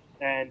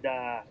 and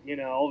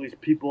all these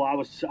people. I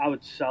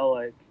would sell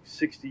like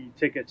 60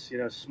 tickets.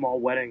 Small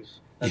weddings,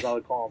 as I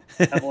would call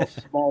them. Have little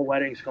small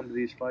weddings come to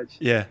these fights.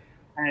 Yeah.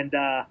 And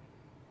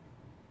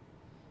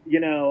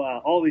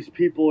all these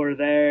people are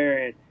there,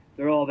 and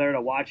they're all there to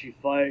watch you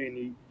fight.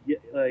 And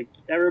like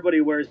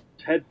everybody wears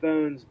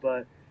headphones,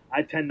 but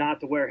I tend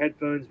not to wear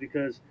headphones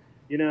because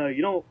you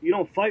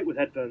don't fight with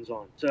headphones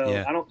on. So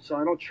yeah. I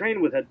don't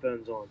train with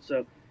headphones on.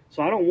 So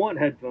I don't want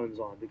headphones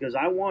on because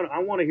I want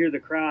to hear the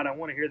crowd. I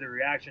want to hear the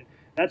reaction.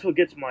 That's what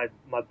gets my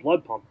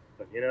blood pumping.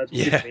 That's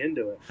what gets me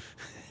into it.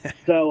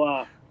 So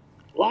a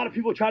lot of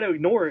people try to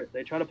ignore it.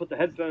 They try to put the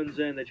headphones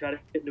in. They try to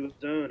get into a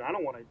zone. I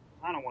don't want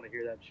to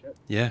hear that shit.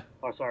 Yeah.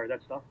 Oh, sorry,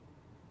 that stuff.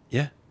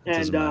 Yeah.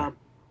 And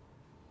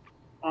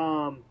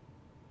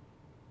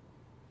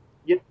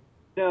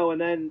and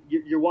then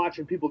you're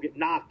watching people get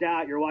knocked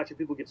out. You're watching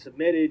people get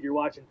submitted. You're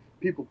watching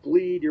people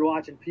bleed. You're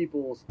watching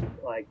people's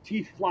like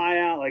teeth fly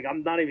out. Like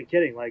I'm not even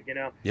kidding. Like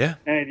Yeah.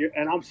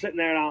 And I'm sitting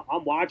there and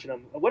I'm watching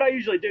them. What I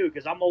usually do,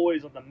 because I'm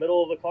always in the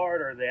middle of the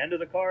card or the end of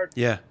the card.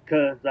 Yeah.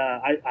 Because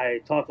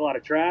I talk a lot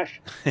of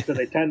trash, so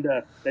they tend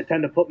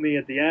to put me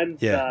at the end.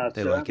 Yeah.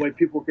 So that way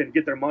people can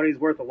get their money's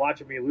worth of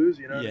watching me lose.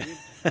 You know what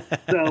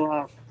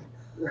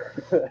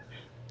I mean?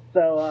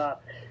 So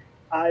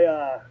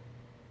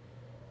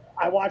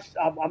I watched.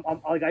 I'm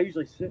like I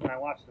usually sit and I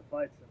watch the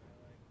fights,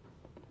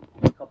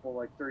 and a couple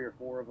like 3 or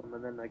 4 of them,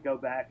 and then I go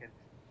back and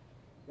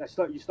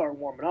you start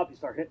warming up, you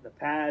start hitting the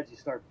pads, you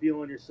start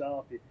feeling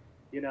yourself, and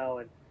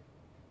a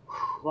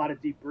lot of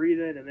deep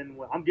breathing, and then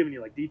I'm giving you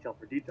like detail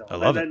for detail. I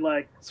love it. Then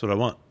like that's what I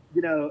want.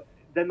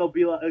 Then they'll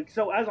be like,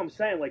 so as I'm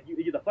saying, like you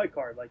get the fight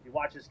card, like you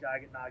watch this guy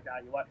get knocked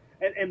out, you watch,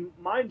 and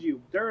mind you,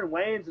 during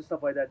weigh-ins and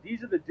stuff like that,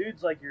 these are the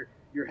dudes like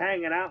you're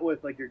hanging out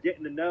with, like you're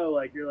getting to know,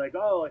 like you're like,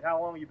 oh, like how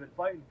long you been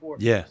fighting for,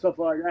 stuff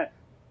like that.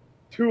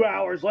 2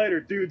 hours later,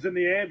 dude's in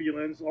the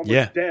ambulance,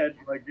 almost dead,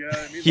 like you know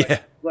what I mean,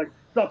 like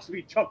sucks to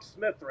be Chuck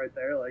Smith right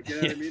there, like you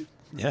know what I mean,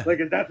 like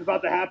if that's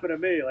about to happen to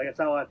me, like that's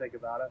how I think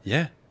about it.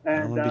 Yeah, and, I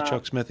don't want to be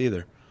Chuck Smith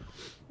either.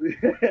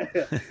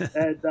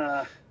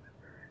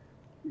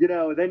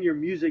 And then your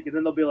music, and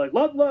then they'll be like,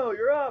 Ludlow,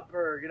 you're up,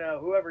 or,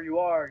 whoever you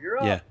are, you're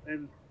up. Yeah.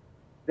 And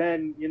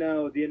then,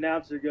 the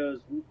announcer goes,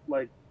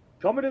 like,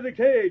 coming to the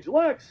cage,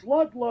 Lex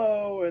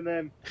Ludlow, and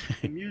then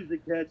the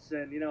music hits,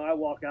 and, I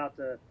walk out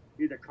to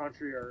either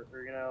country or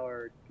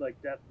like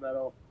death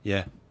metal.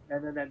 Yeah.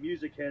 And then that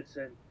music hits,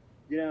 and,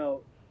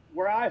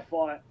 where I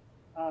fought,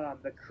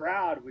 the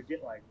crowd would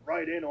get, like,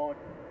 right in on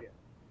you.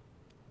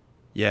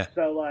 Yeah.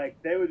 So, like,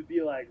 they would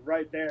be, like,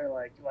 right there,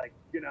 like,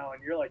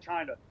 and you're, like,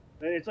 trying to,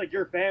 it's like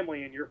your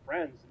family and your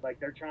friends, like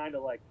they're trying to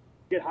like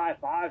get high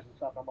fives and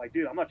stuff. I'm like,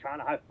 dude, I'm not trying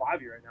to high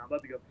five you right now. I'm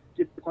about to go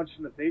get punched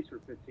in the face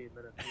for 15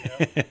 minutes.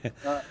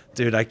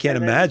 Dude, I can't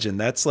imagine.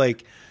 That's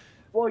like,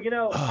 well,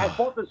 I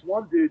fought this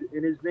one dude,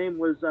 and his name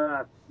was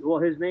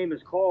his name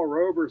is Carl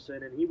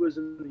Roberson, and he was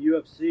in the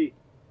UFC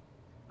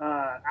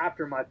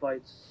after my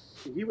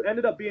fights. He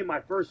ended up being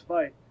my first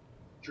fight.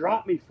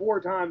 Dropped me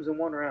 4 times in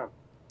 1 round.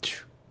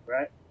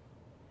 Right.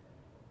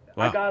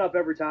 Wow. I got up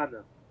every time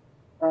though.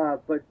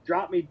 But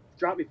dropped me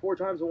 4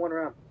 times in 1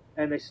 round,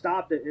 and they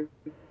stopped it in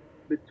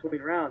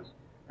between rounds.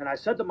 And I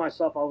said to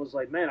myself, I was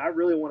like, man, I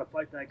really want to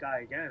fight that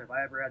guy again if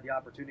I ever had the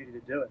opportunity to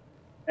do it.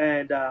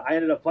 And I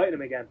ended up fighting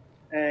him again.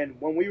 And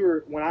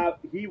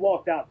he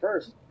walked out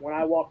first. When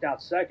I walked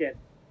out second,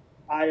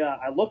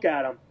 I look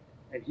at him,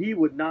 and he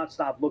would not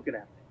stop looking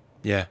at me.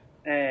 Yeah.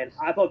 And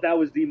I thought that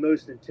was the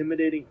most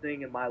intimidating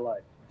thing in my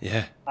life.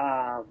 Yeah.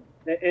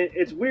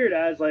 It's weird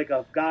as like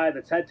a guy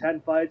that's had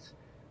 10 fights.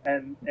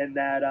 And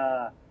that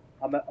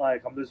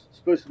I'm just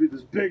supposed to be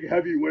this big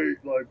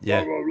heavyweight, like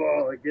blah blah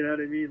blah, like you know what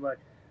I mean,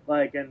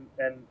 like and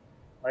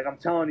like I'm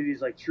telling you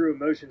these like true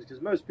emotions,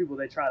 because most people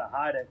they try to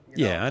hide it.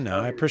 I know.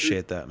 I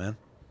appreciate that, man.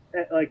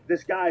 And, like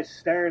this guy's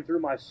staring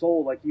through my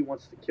soul like he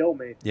wants to kill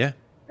me. Yeah.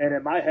 And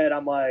in my head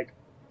I'm like,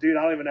 dude,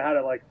 I don't even know how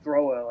to like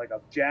throw a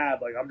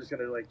jab. Like I'm just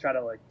gonna like try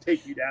to like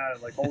take you down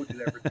and like hold you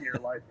there for dear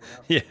life.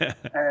 Yeah.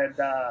 And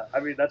I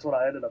mean that's what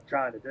I ended up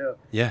trying to do.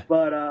 Yeah.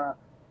 But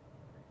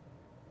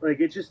like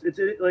it's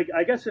like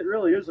I guess it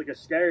really is like a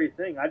scary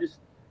thing.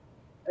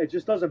 It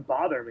just doesn't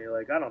bother me.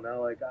 Like I don't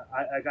know. Like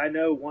I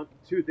know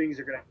 2 things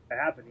are gonna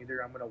happen.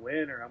 Either I'm gonna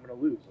win or I'm gonna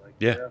lose.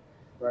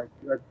 Like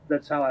like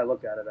that's how I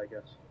look at it, I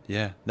guess.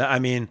 Yeah. No, I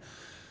mean,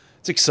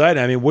 it's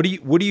exciting. I mean, what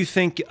do you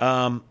think?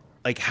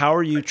 like, how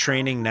are you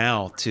training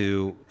now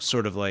to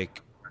sort of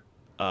like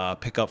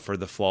pick up for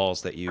the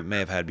flaws that you may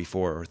have had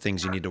before or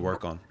things you need to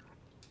work on?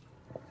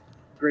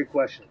 Great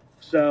question.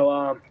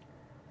 So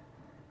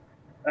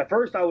at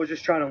first I was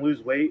just trying to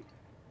lose weight,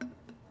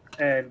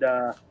 and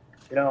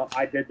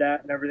I did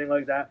that and everything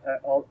like that.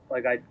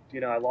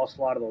 I lost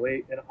a lot of the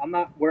weight, and I'm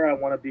not where I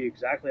want to be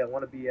exactly. I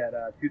want to be at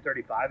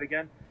 235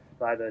 again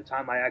by the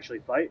time I actually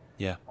fight.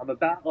 Yeah. I'm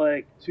about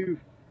like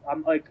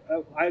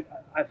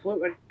I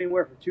float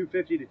anywhere from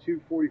 250 to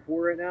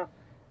 244 right now,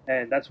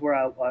 and that's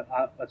where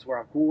that's where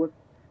I'm cool with.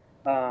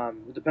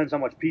 It depends how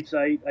much pizza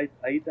I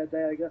eat that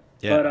day, I guess.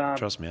 Yeah, but,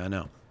 trust me, I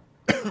know.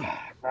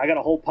 I got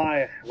a whole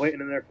pie waiting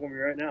in there for me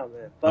right now,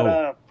 man.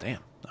 But damn.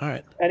 All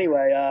right.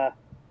 Anyway,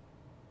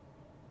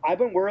 I've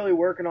been really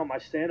working on my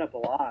stand-up a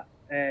lot,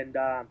 and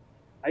I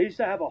used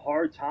to have a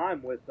hard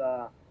time with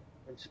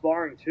in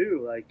sparring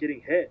too, like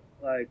getting hit,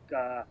 like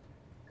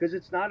because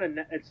it's not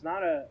a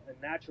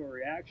natural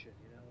reaction,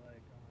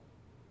 like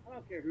I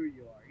don't care who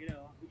you are,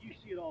 you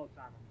see it all the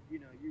time, you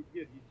have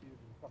YouTube and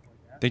stuff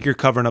like that. I think you're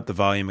covering up the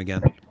volume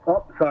again.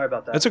 Oh, sorry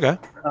about that. That's okay.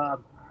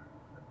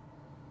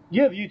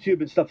 You have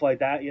YouTube and stuff like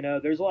that,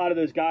 there's a lot of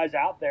those guys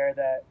out there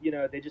that,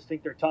 they just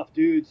think they're tough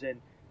dudes,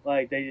 and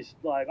like they just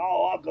like,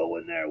 oh, I'll go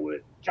in there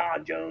with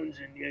John Jones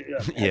and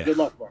yeah. Good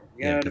luck for him.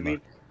 You know what I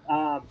mean?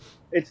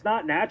 It's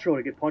not natural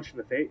to get punched in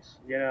the face,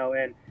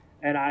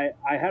 and I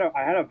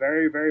had a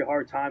very, very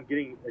hard time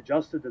getting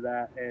adjusted to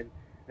that, and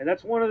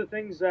that's one of the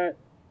things that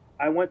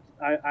I went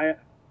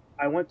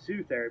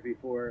to therapy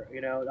for.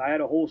 I had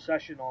a whole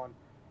session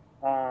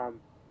on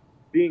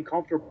being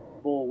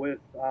comfortable with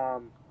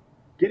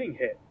getting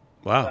hit.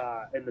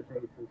 Wow. In the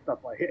face and stuff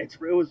like it.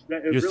 Your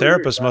really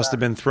therapist weird, must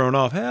have been thrown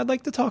off. Hey, I'd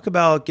like to talk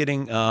about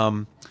getting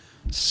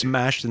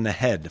smashed in the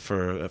head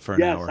for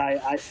an hour.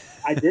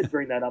 Yes, I did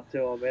bring that up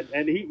to him,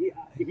 and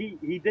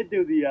he did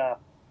do the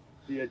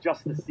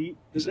adjust the seat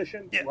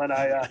position when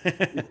I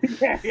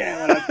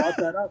when I brought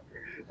that up.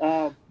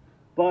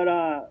 But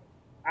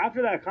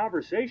after that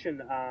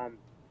conversation,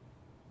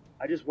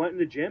 I just went in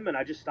the gym and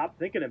I just stopped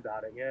thinking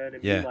about it. You know what I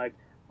mean? Yeah.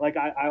 Like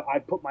I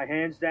put my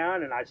hands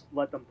down and I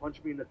let them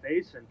punch me in the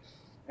face,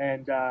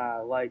 and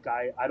like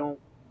I don't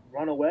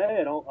run away.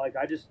 I don't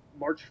I just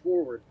march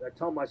forward. I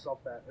tell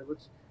myself that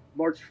let's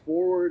march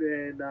forward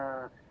and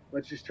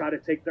let's just try to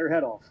take their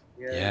head off.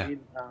 You know what I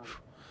mean?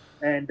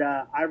 And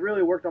I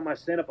really worked on my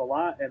stand up a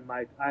lot. And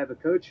I have a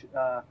coach.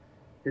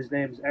 His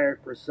name's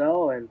Eric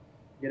Purcell, and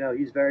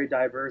he's very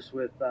diverse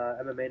with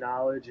MMA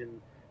knowledge, and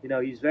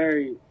he's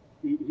very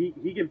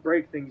he can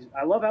break things.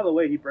 I love how the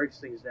way he breaks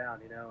things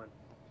down. And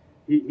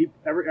he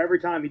every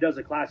time he does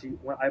a class,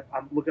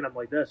 I'm looking at him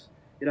like this,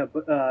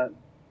 but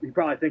he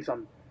probably thinks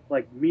I'm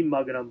like mean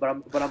mugging him,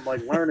 but I'm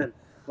like learning,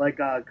 like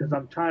because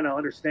I'm trying to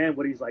understand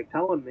what he's like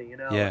telling me,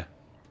 Yeah.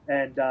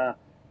 And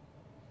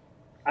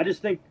I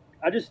just think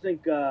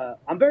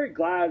I'm very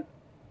glad.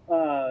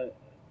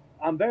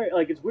 I'm very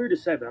it's weird to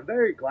say, but I'm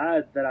very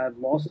glad that I've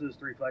lost those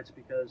 3 fights,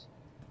 because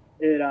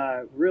it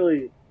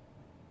really.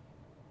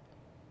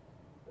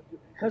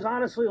 Because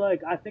honestly,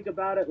 I think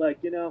about it,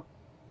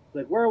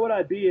 where would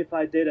I be if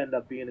I did end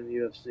up being in the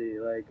UFC,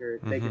 or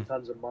making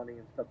tons of money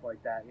and stuff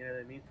like that? You know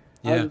what I mean?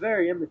 Yeah. I was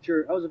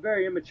a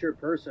very immature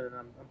person, and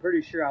I'm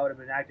pretty sure I would have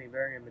been acting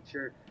very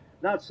immature.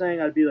 Not saying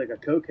I'd be like a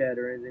cokehead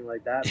or anything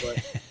like that, but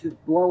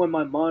just blowing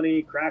my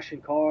money,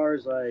 crashing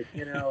cars,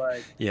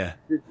 yeah.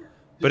 Just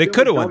but it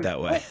could have went that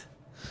way.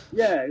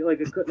 Yeah,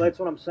 that's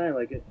what I'm saying.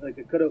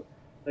 It could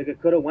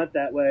have went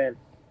that way,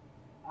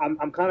 and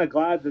I'm kind of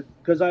glad that,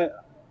 because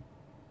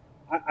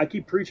I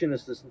keep preaching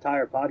this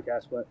entire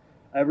podcast, but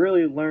I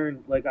really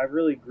learned, I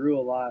really grew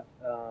a lot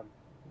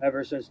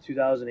ever since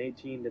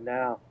 2018 to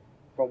now,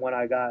 from when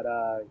I got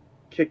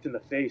kicked in the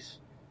face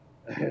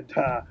and,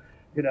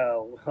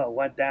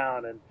 went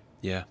down,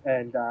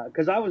 and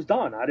because I was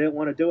done. I didn't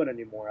want to do it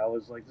anymore. I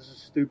was like, this is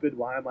stupid.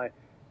 Why am I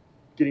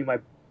getting my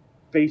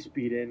face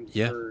beat in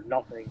for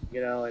nothing,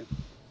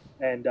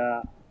 and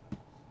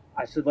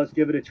I said, let's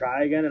give it a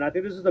try again. And I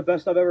think this is the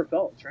best I've ever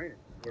felt training,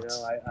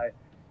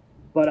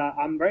 but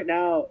I'm right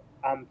now,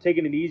 I'm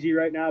taking it easy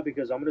right now,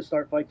 because I'm going to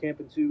start fight camp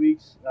in 2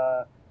 weeks,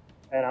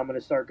 and I'm going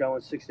to start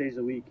going 6 days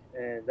a week,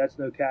 and that's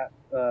no cap,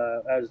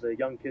 as the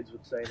young kids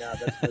would say now.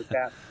 That's no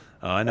cap.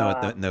 Oh, I know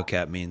what no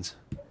cap means.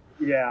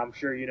 Yeah, I'm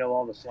sure you know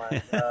all the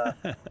slang.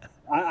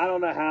 I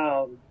don't know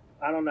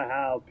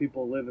how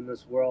people live in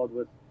this world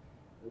with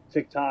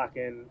TikTok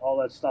and all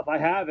that stuff. I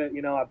have it,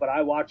 but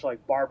I watch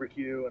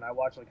barbecue, and I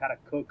watch how to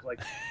cook,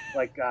 like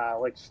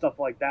stuff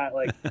like that,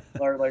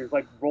 or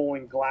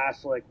rolling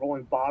glass,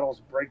 rolling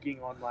bottles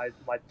breaking on my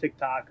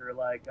TikTok, or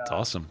It's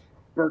awesome.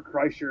 Bert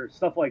Kreischer,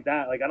 stuff like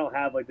that. I don't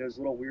have those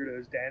little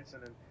weirdos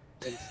dancing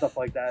and stuff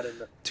like that.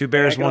 And two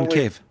bears, one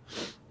cave.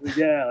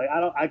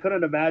 Yeah, I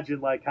couldn't imagine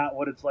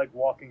what it's like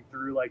walking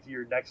through to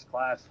your next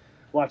class,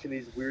 watching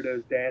these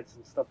weirdos dance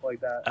and stuff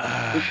like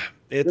that.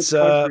 It's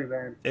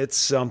country, it's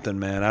something,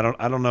 man. I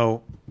don't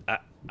know.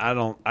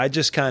 I'm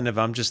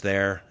just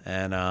there,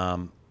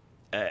 and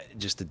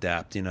just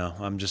adapt.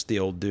 I'm just the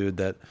old dude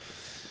that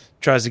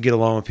tries to get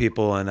along with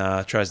people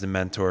and tries to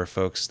mentor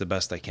folks the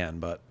best I can.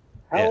 But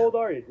How old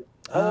are you?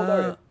 How old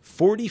are you?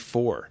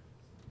 44.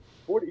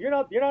 40. You're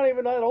not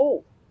even that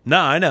old. No,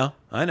 I know.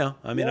 I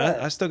mean, Yeah.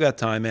 I still got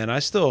time, man. I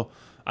still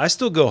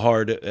go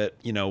hard at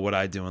what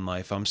I do in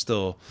life. I'm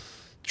still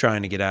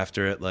trying to get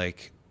after it.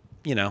 Like,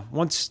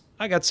 once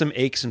I got some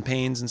aches and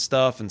pains and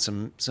stuff and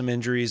some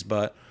injuries,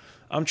 but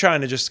I'm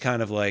trying to just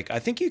kind of like, I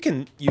think you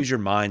can use your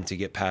mind to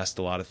get past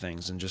a lot of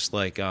things and just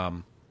like,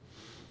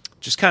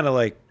 just kind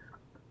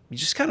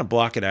of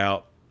block it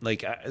out.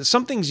 Like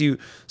some things you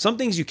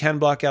can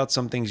block out,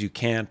 some things you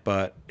can't,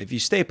 but if you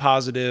stay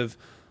positive,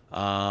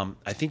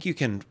 I think you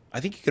can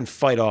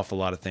fight off a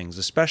lot of things,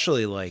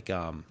 especially like,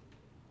 I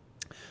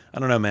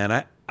don't know,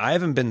 man. I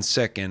haven't been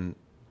sick in,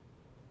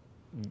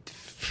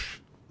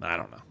 I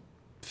don't know,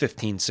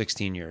 15,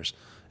 16 years.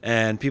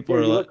 And people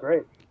are you like, look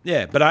great.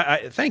 yeah, but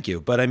I thank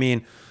you. But I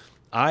mean,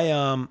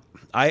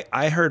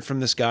 I heard from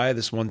this guy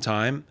this one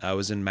time. I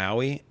was in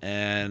Maui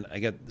and I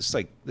got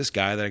this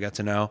guy that I got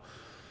to know,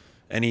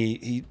 and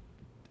he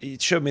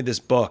showed me this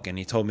book and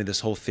he told me this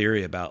whole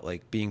theory about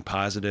like being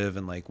positive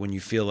and like when you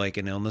feel like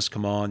an illness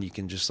come on, you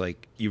can just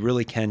like, you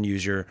really can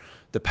use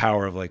the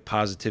power of like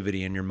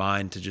positivity in your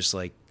mind to just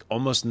like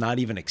almost not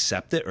even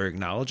accept it or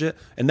acknowledge it.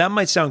 And that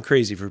might sound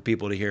crazy for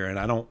people to hear.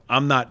 And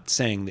I'm not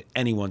saying that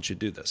anyone should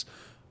do this,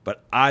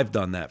 but I've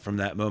done that from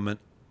that moment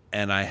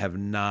and I have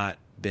not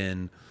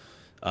been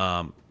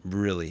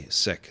really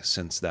sick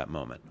since that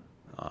moment.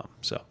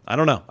 So I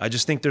don't know. I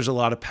just think there's a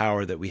lot of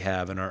power that we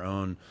have in our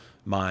own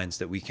minds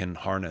that we can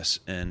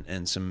harness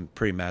in some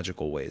pretty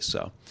magical ways.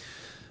 So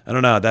I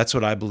don't know. That's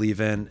what I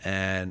believe in.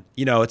 And,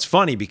 it's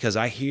funny because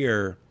I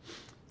hear,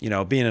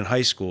 being in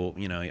high school,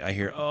 I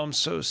hear, oh, I'm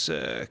so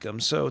sick. I'm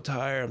so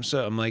tired.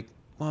 I'm like,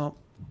 well,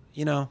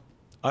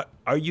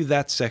 are you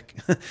that sick?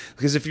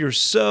 Because if you're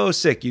so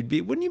sick,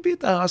 wouldn't you be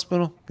at the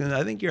hospital? Because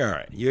I think you're all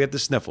right. You get the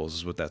sniffles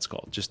is what that's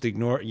called. Just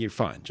ignore it. You're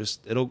fine.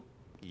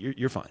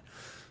 You're fine.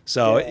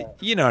 So, Yeah.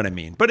 you know what I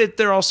mean? But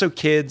they're also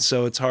kids.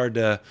 So it's hard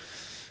to,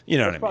 you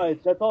know what I mean?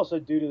 That's also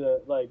due to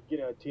the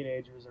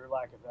teenagers or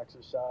lack of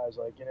exercise.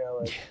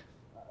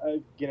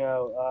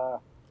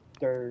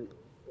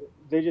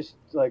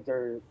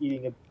 They're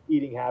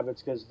eating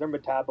habits because their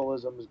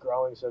metabolism is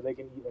growing, so they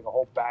can eat like a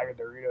whole bag of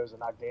Doritos and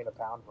not gain a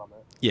pound from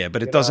it. Yeah,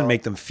 but it doesn't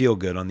make them feel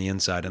good on the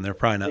inside, and they're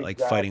probably not like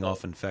fighting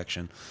off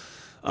infection.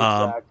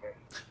 Exactly.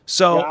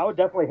 So I would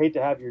definitely hate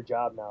to have your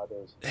job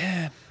nowadays.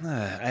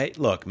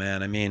 Look,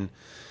 man. I mean,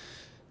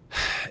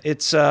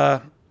 it's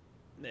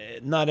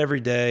not every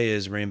day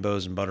is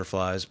rainbows and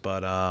butterflies,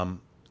 but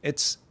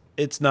it's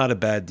not a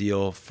bad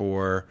deal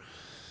for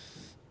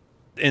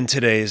in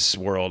today's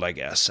world, I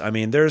guess. I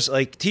mean, there's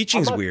like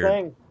teaching's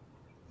weird.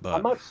 But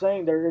I'm not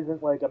saying there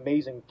isn't like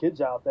amazing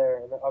kids out there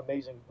and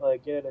amazing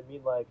like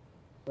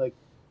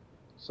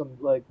some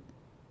like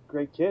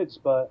great kids,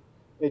 but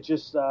it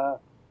just ever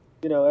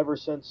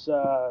since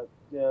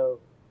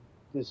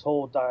this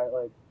whole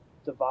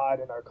divide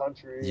in our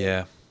country.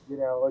 Yeah.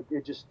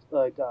 It just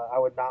I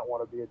would not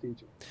want to be a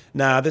teacher.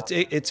 Nah,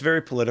 it's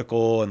very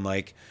political and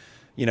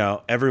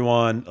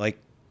everyone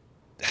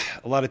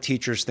a lot of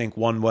teachers think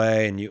one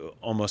way and you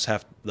almost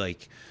have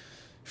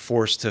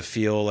forced to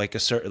feel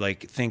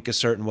think a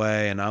certain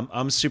way. And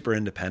I'm super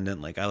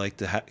independent. I like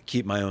to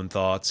keep my own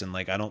thoughts and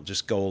I don't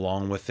just go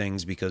along with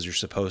things because you're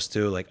supposed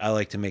to. I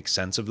like to make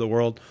sense of the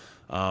world.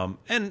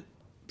 And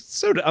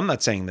so I'm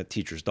not saying that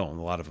teachers don't.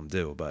 A lot of them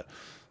do, but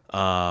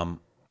I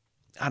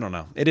don't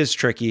know. It is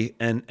tricky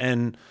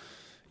and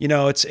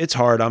it's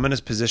hard. I'm in a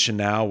position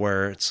now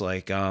where it's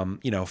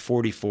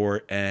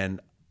 44 and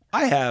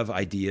I have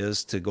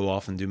ideas to go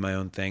off and do my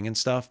own thing and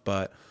stuff.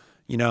 But,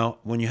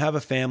 when you have a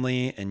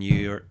family and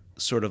you're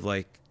sort of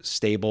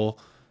stable,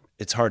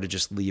 it's hard to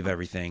just leave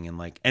everything.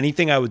 And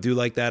anything I would do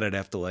like that, I'd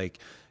have to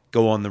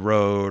go on the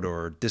road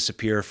or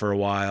disappear for a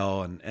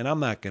while. And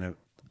I'm not going to,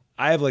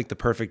 I have the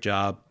perfect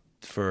job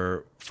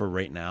for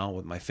right now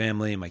with my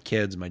family and my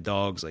kids, my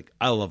dogs.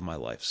 I love my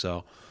life. So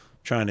I'm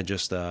trying to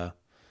just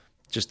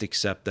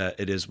accept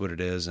that it is what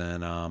it is.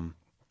 And, and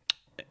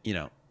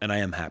I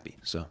am happy.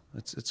 So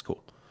it's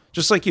cool.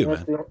 Just like you,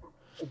 man.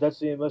 That's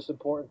the most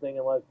important thing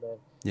in life, man.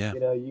 Yeah.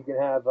 You can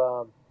have,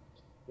 my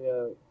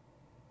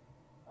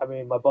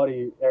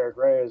buddy Eric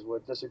Reyes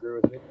would disagree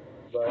with me,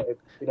 but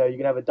you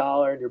can have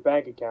 $1 in your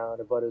bank account,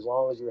 but as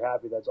long as you're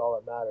happy, that's all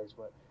that matters.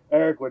 But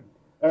Eric would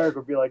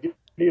be like, you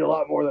need a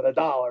lot more than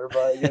 $1,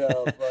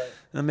 but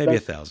but maybe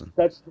 1,000.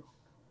 That's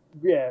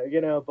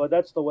but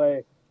that's the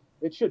way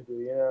it should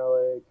be.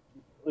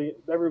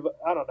 Everybody,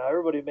 I don't know.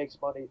 Everybody makes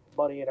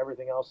money and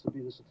everything else to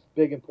be this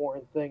big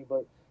important thing,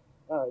 but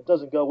it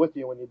doesn't go with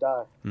you when you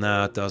die.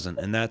 No, it doesn't.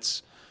 And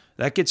that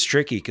gets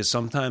tricky because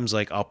sometimes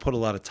I'll put a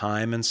lot of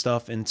time and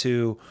stuff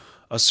into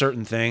a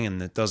certain thing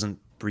and it doesn't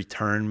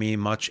return me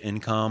much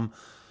income.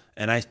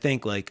 And I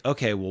think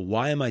okay, well,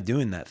 why am I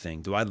doing that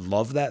thing? Do I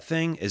love that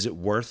thing? Is it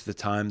worth the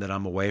time that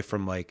I'm away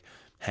from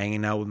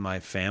hanging out with my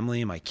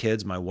family, my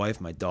kids, my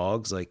wife, my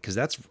dogs? Cause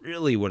that's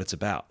really what it's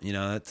about.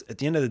 That's, at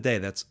the end of the day,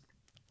 that's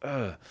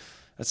the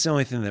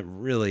only thing that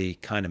really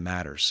kind of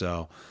matters.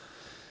 So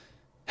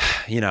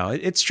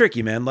it's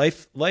tricky, man.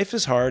 Life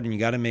is hard, and you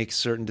got to make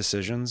certain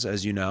decisions,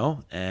 as you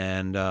know,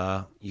 and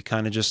you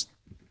kind of just,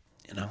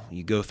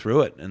 you go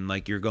through it, and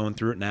like you're going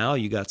through it now.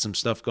 You got some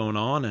stuff going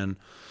on,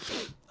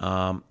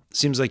 and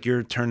seems like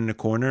you're turning a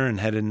corner and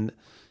heading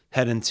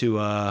to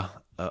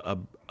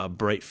a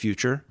bright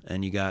future,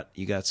 and you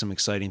got some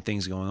exciting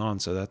things going on.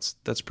 So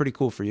that's pretty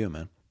cool for you,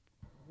 man.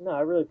 No,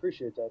 I really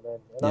appreciate that, man.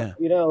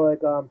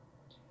 And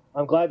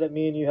I'm glad that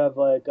me and you have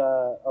like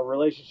a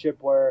relationship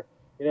where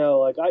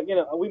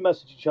we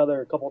message each other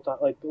a couple times,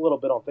 like a little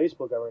bit on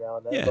Facebook every now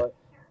and then. Yeah.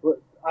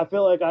 But I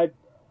feel like I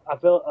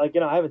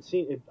haven't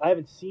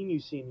seen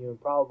you in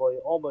probably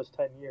almost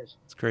 10 years.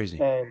 It's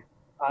crazy. And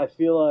I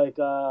feel like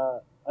I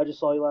just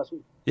saw you last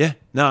week. Yeah,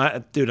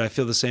 no, dude, I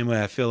feel the same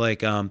way. I feel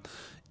like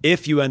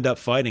if you end up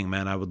fighting,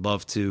 man, I would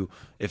love to,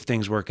 if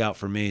things work out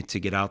for me, to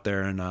get out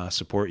there and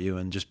support you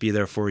and just be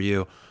there for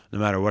you no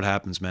matter what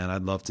happens, man.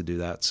 I'd love to do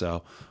that.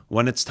 So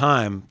when it's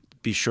time,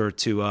 be sure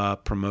to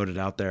promote it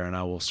out there, and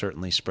I will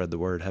certainly spread the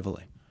word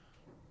heavily.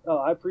 Oh,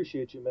 I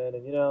appreciate you, man.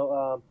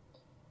 And,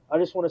 I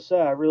just want to say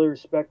I really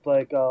respect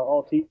like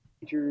all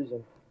teachers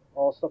and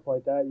all stuff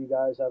like that. You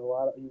guys have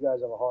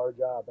a hard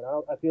job, and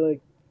I feel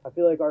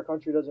like our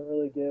country doesn't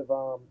really give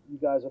you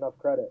guys enough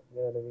credit.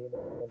 You know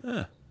what I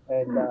mean?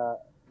 And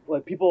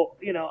like people,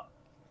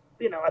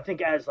 I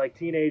think as like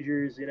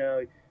teenagers,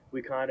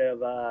 we kind of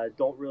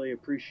don't really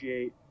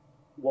appreciate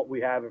what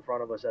we have in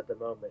front of us at the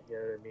moment. You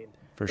know what I mean?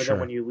 But then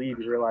when you leave,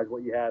 you realize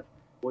what you have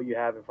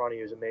in front of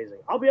you is amazing.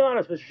 I'll be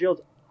honest, Mr.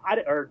 Shields.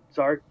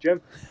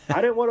 Jim. I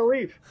didn't want to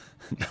leave.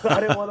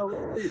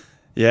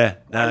 Yeah,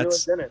 I really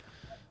didn't.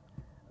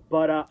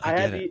 But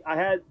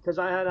because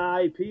I had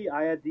an IEP,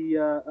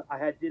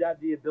 did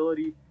have the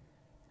ability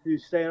to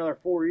stay another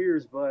 4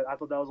 years. But I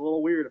thought that was a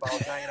little weird if I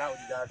was hanging out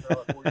with you guys for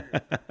another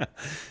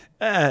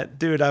 4 years.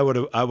 Dude, I would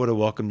have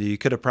welcomed you. You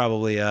could have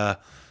probably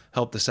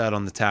helped us out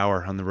on the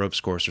tower on the ropes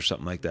course or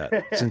something like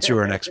that, since you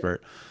were an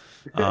expert.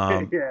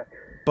 Yeah.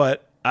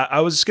 But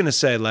I was just going to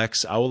say,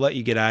 Lex, I will let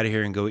you get out of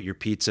here and go eat your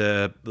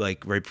pizza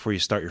like right before you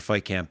start your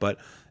fight camp. But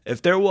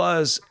if there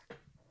was,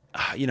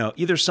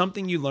 either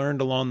something you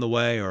learned along the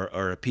way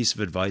or a piece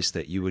of advice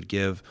that you would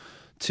give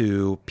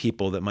to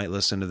people that might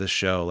listen to this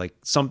show, like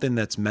something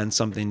that's meant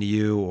something to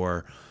you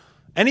or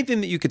anything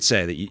that you could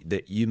say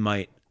that you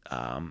might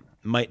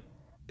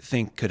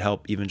think could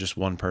help even just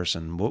one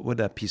person, what would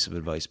that piece of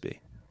advice be?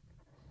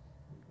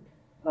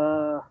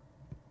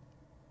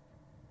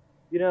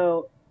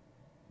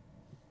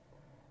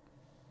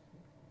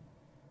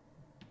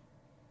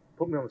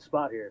 Put me on the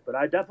spot here, but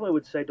I definitely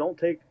would say don't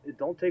take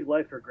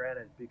life for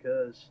granted,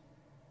 because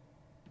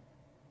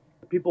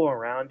the people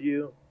around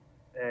you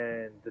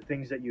and the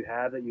things that you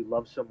have that you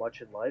love so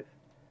much in life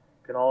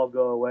can all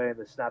go away in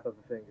the snap of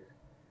a finger.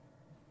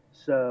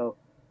 So,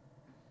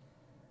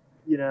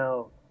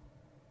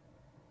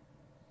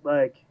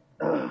 like,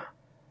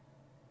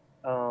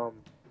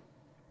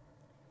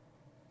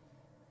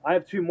 I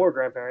have two more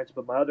grandparents,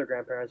 but my other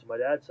grandparents on my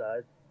dad's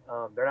side,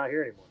 they're not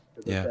here anymore.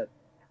 They're both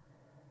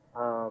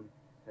dead.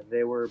 And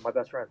they were my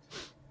best friends.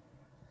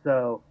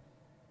 So,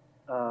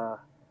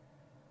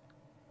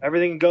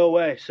 everything can go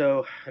away.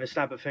 So, in a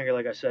snap of a finger,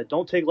 like I said,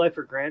 don't take life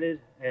for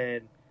granted,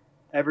 and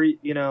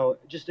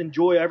just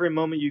enjoy every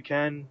moment you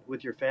can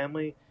with your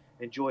family.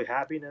 Enjoy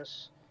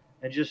happiness,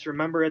 and just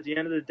remember at the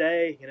end of the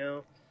day,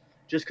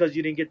 just because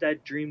you didn't get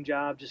that dream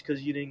job, just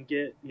because you didn't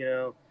get,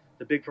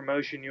 the big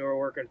promotion you were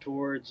working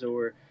towards,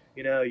 or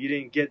you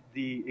didn't get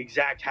the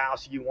exact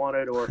house you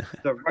wanted, or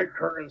the right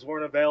curtains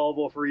weren't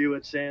available for you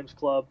at Sam's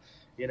Club,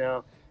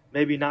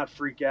 maybe not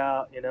freak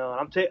out, and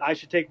I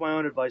should take my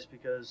own advice,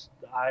 because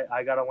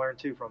I got to learn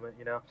too from it,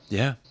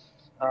 Yeah.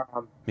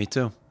 Me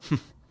too.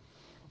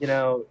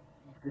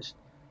 Just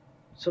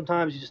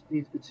sometimes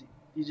you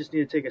just need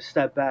to take a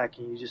step back,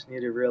 and you just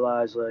need to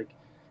realize, like,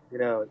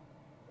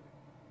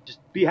 just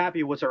be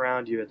happy with what's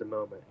around you at the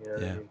moment. You know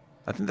what I mean?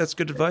 I think that's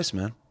good advice,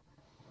 man.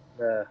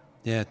 Yeah.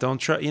 Yeah. Don't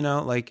try,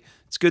 like,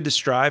 it's good to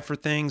strive for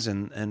things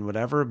and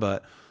whatever,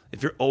 but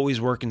if you're always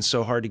working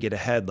so hard to get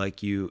ahead,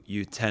 like you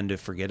tend to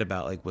forget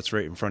about like what's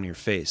right in front of your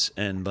face.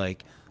 And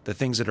like the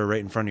things that are right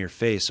in front of your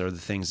face are the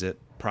things that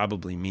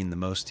probably mean the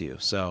most to you.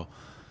 So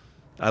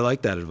I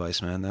like that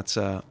advice, man. That's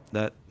that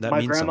my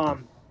means grandma,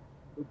 something.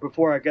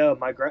 Before I go,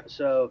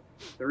 so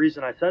the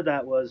reason I said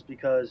that was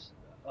because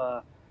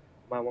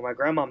when my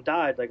grandmom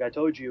died, like I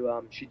told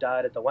you, she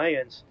died at the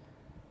weigh-ins.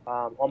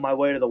 On my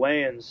way to the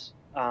weigh-ins,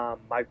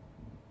 my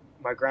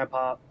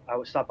grandpa, I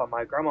was stopped by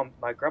my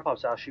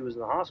grandpa's house. She was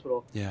in the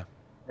hospital. Yeah.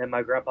 And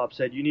my grandpa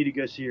said, "You need to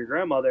go see your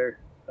grandmother.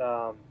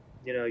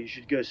 You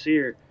should go see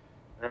her."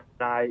 And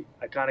I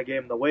kind of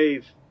gave him the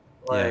wave,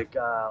 like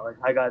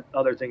I got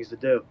other things to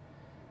do.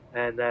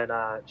 And then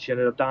she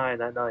ended up dying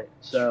that night.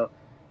 So,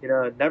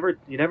 you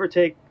never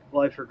take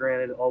life for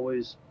granted.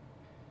 Always,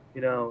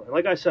 and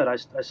like I said, I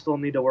still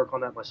need to work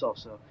on that myself.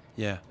 So,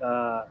 yeah.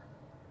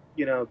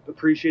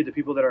 Appreciate the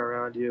people that are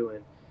around you,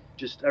 and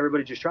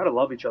everybody just try to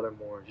love each other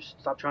more. Just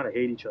stop trying to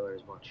hate each other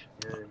as much.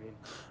 You know what I mean?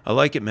 I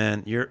like it,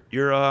 man. You're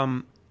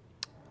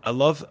I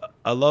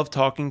love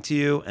talking to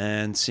you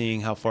and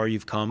seeing how far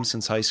you've come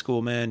since high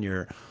school, man.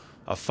 You're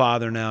a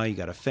father now. You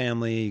got a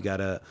family.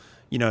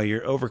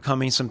 You're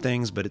overcoming some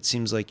things, but it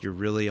seems like you're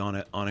really on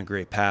a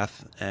great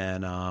path.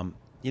 And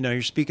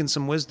you're speaking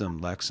some wisdom,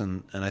 Lex.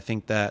 And I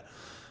think that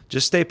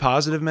just stay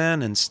positive,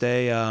 man, and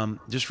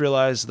just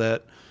realize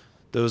that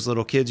those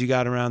little kids you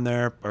got around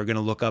there are going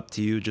to look up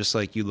to you just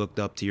like you looked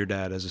up to your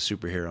dad as a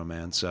superhero,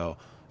 man. So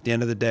at the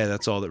end of the day,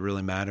 that's all that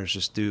really matters.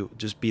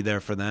 Just be there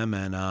for them.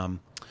 And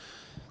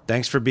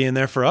thanks for being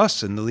there for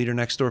us in the Leader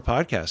Next Door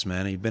podcast,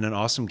 man. You've been an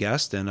awesome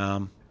guest,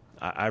 and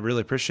I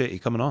really appreciate you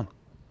coming on.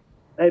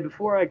 Hey,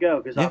 before I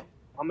go, because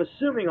I'm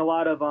assuming a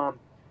lot of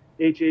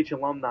HH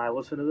alumni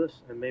listen to this,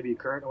 and maybe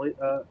currently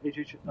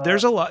HH.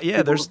 There's a lot,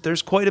 yeah.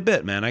 There's quite a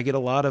bit, man. I get a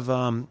lot of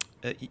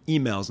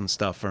emails and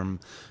stuff from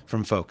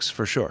folks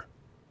for sure.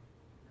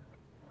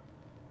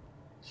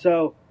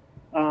 So,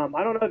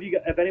 I don't know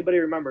if anybody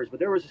remembers, but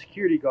there was a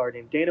security guard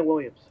named Dana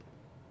Williams.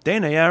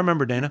 Dana, yeah, I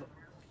remember Dana.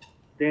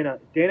 Dana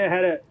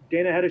had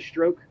a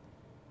stroke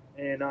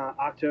in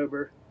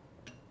October.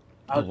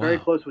 I was very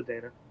close with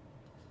Dana.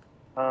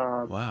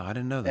 Wow, I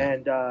didn't know that.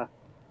 And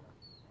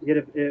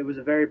it was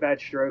a very bad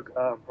stroke.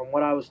 From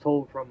what I was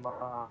told from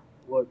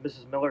what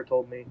Mrs. Miller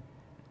told me,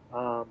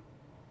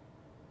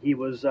 he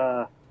was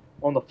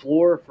on the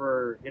floor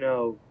for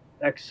a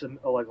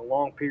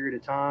long period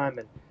of time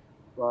and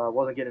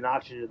wasn't getting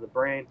oxygen to the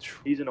brain.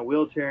 He's in a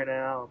wheelchair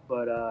now,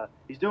 but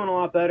he's doing a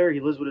lot better. He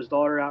lives with his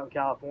daughter out in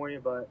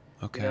California, but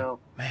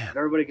man,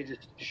 everybody can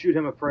just shoot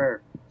him a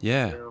prayer.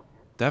 Yeah,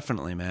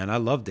 definitely, man. I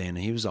love Dana.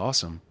 He was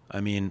awesome.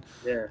 I mean,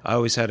 I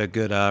always had a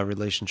good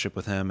relationship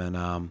with him,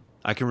 and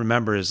I can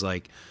remember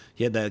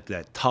he had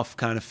that tough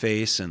kind of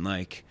face, and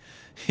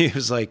he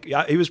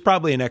was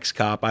probably an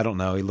ex-cop. I don't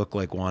know. He looked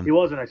like one. He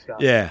was an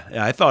ex-cop. Yeah,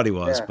 I thought he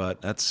was, but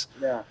that's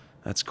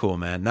cool,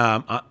 man.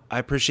 No, I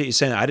appreciate you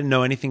saying that. I didn't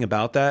know anything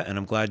about that, and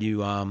I'm glad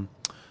you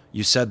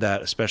said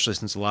that, especially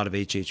since a lot of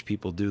HH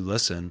people do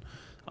listen.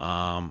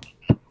 I'll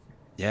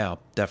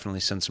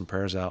definitely send some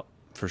prayers out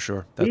for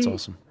sure. That's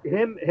awesome.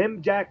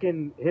 Jack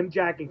and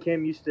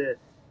Kim used to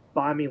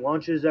buy me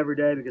lunches every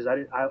day because I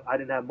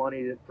didn't have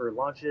money for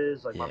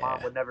lunches. My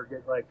mom would never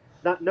get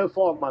no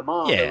fault of my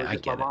mom. Yeah,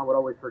 my mom would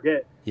always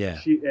forget. Yeah.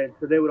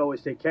 So they would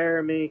always take care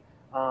of me.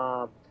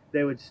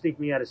 They would sneak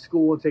me out of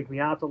school and take me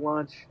out to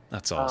lunch.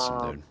 That's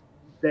awesome, dude.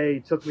 They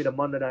took me to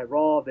Monday Night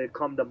Raw. They'd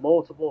come to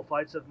multiple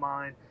fights of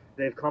mine.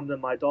 They've come to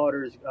my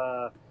daughter's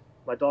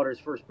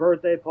first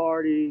birthday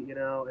party.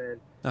 And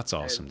that's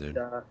awesome, dude.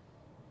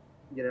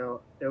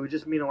 It would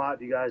just mean a lot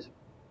if you guys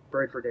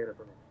pray for Dana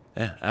for me.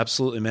 Yeah,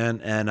 absolutely,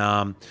 man. And,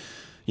 I'll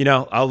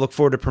look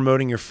forward to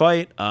promoting your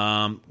fight.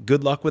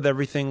 Good luck with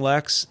everything,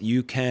 Lex.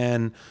 You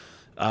can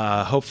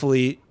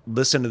hopefully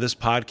listen to this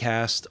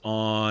podcast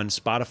on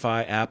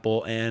Spotify,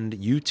 Apple, and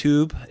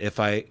YouTube if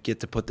I get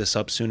to put this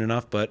up soon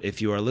enough. But if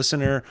you are a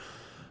listener,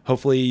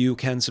 hopefully you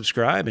can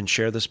subscribe and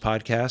share this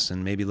podcast.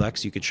 And maybe,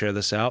 Lex, you could share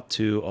this out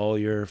to all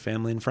your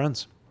family and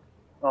friends.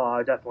 Oh,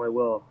 I definitely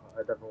will. I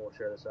definitely will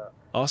share this out.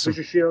 Awesome.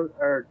 Mr. Shields,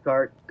 or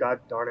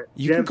God darn it.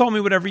 You can call me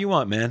whatever you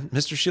want, man.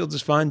 Mr. Shields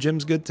is fine.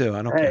 Jim's good too.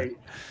 I don't care. Hey,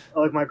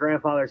 like my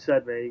grandfather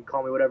said, man, you can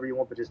call me whatever you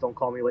want, but just don't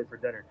call me late for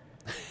dinner.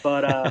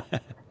 But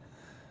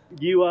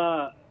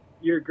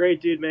you're a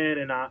great dude, man,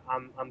 and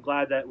I'm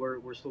glad that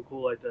we're still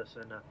cool like this.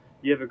 And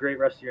you have a great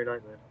rest of your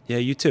night, man. Yeah,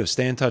 you too.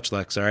 Stay in touch,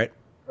 Lex. All right.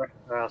 All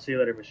right, I'll see you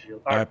later, Mr.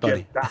 Shields. All right,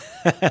 buddy. Yeah,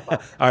 bye.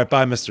 All right,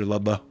 bye, Mr.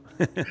 Ludlow.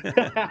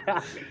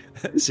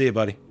 See you,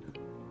 buddy.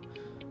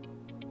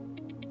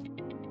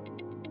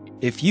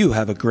 If you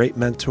have a great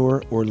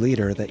mentor or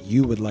leader that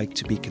you would like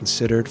to be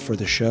considered for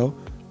the show,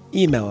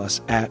 email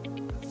us at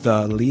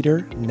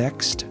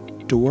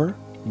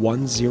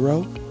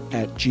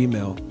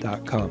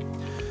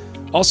theleadernextdoor10@gmail.com.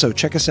 Also,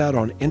 check us out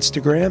on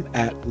Instagram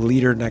at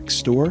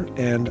LeaderNextDoor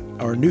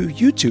and our new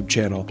YouTube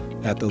channel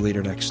at The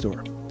Leader Next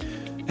Door.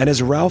 And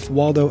as Ralph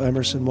Waldo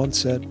Emerson once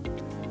said,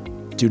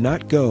 do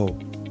not go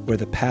where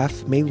the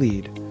path may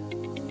lead.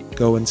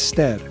 Go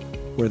instead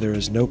where there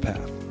is no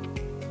path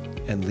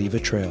and leave a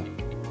trail.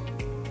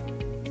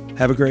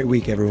 Have a great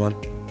week, everyone.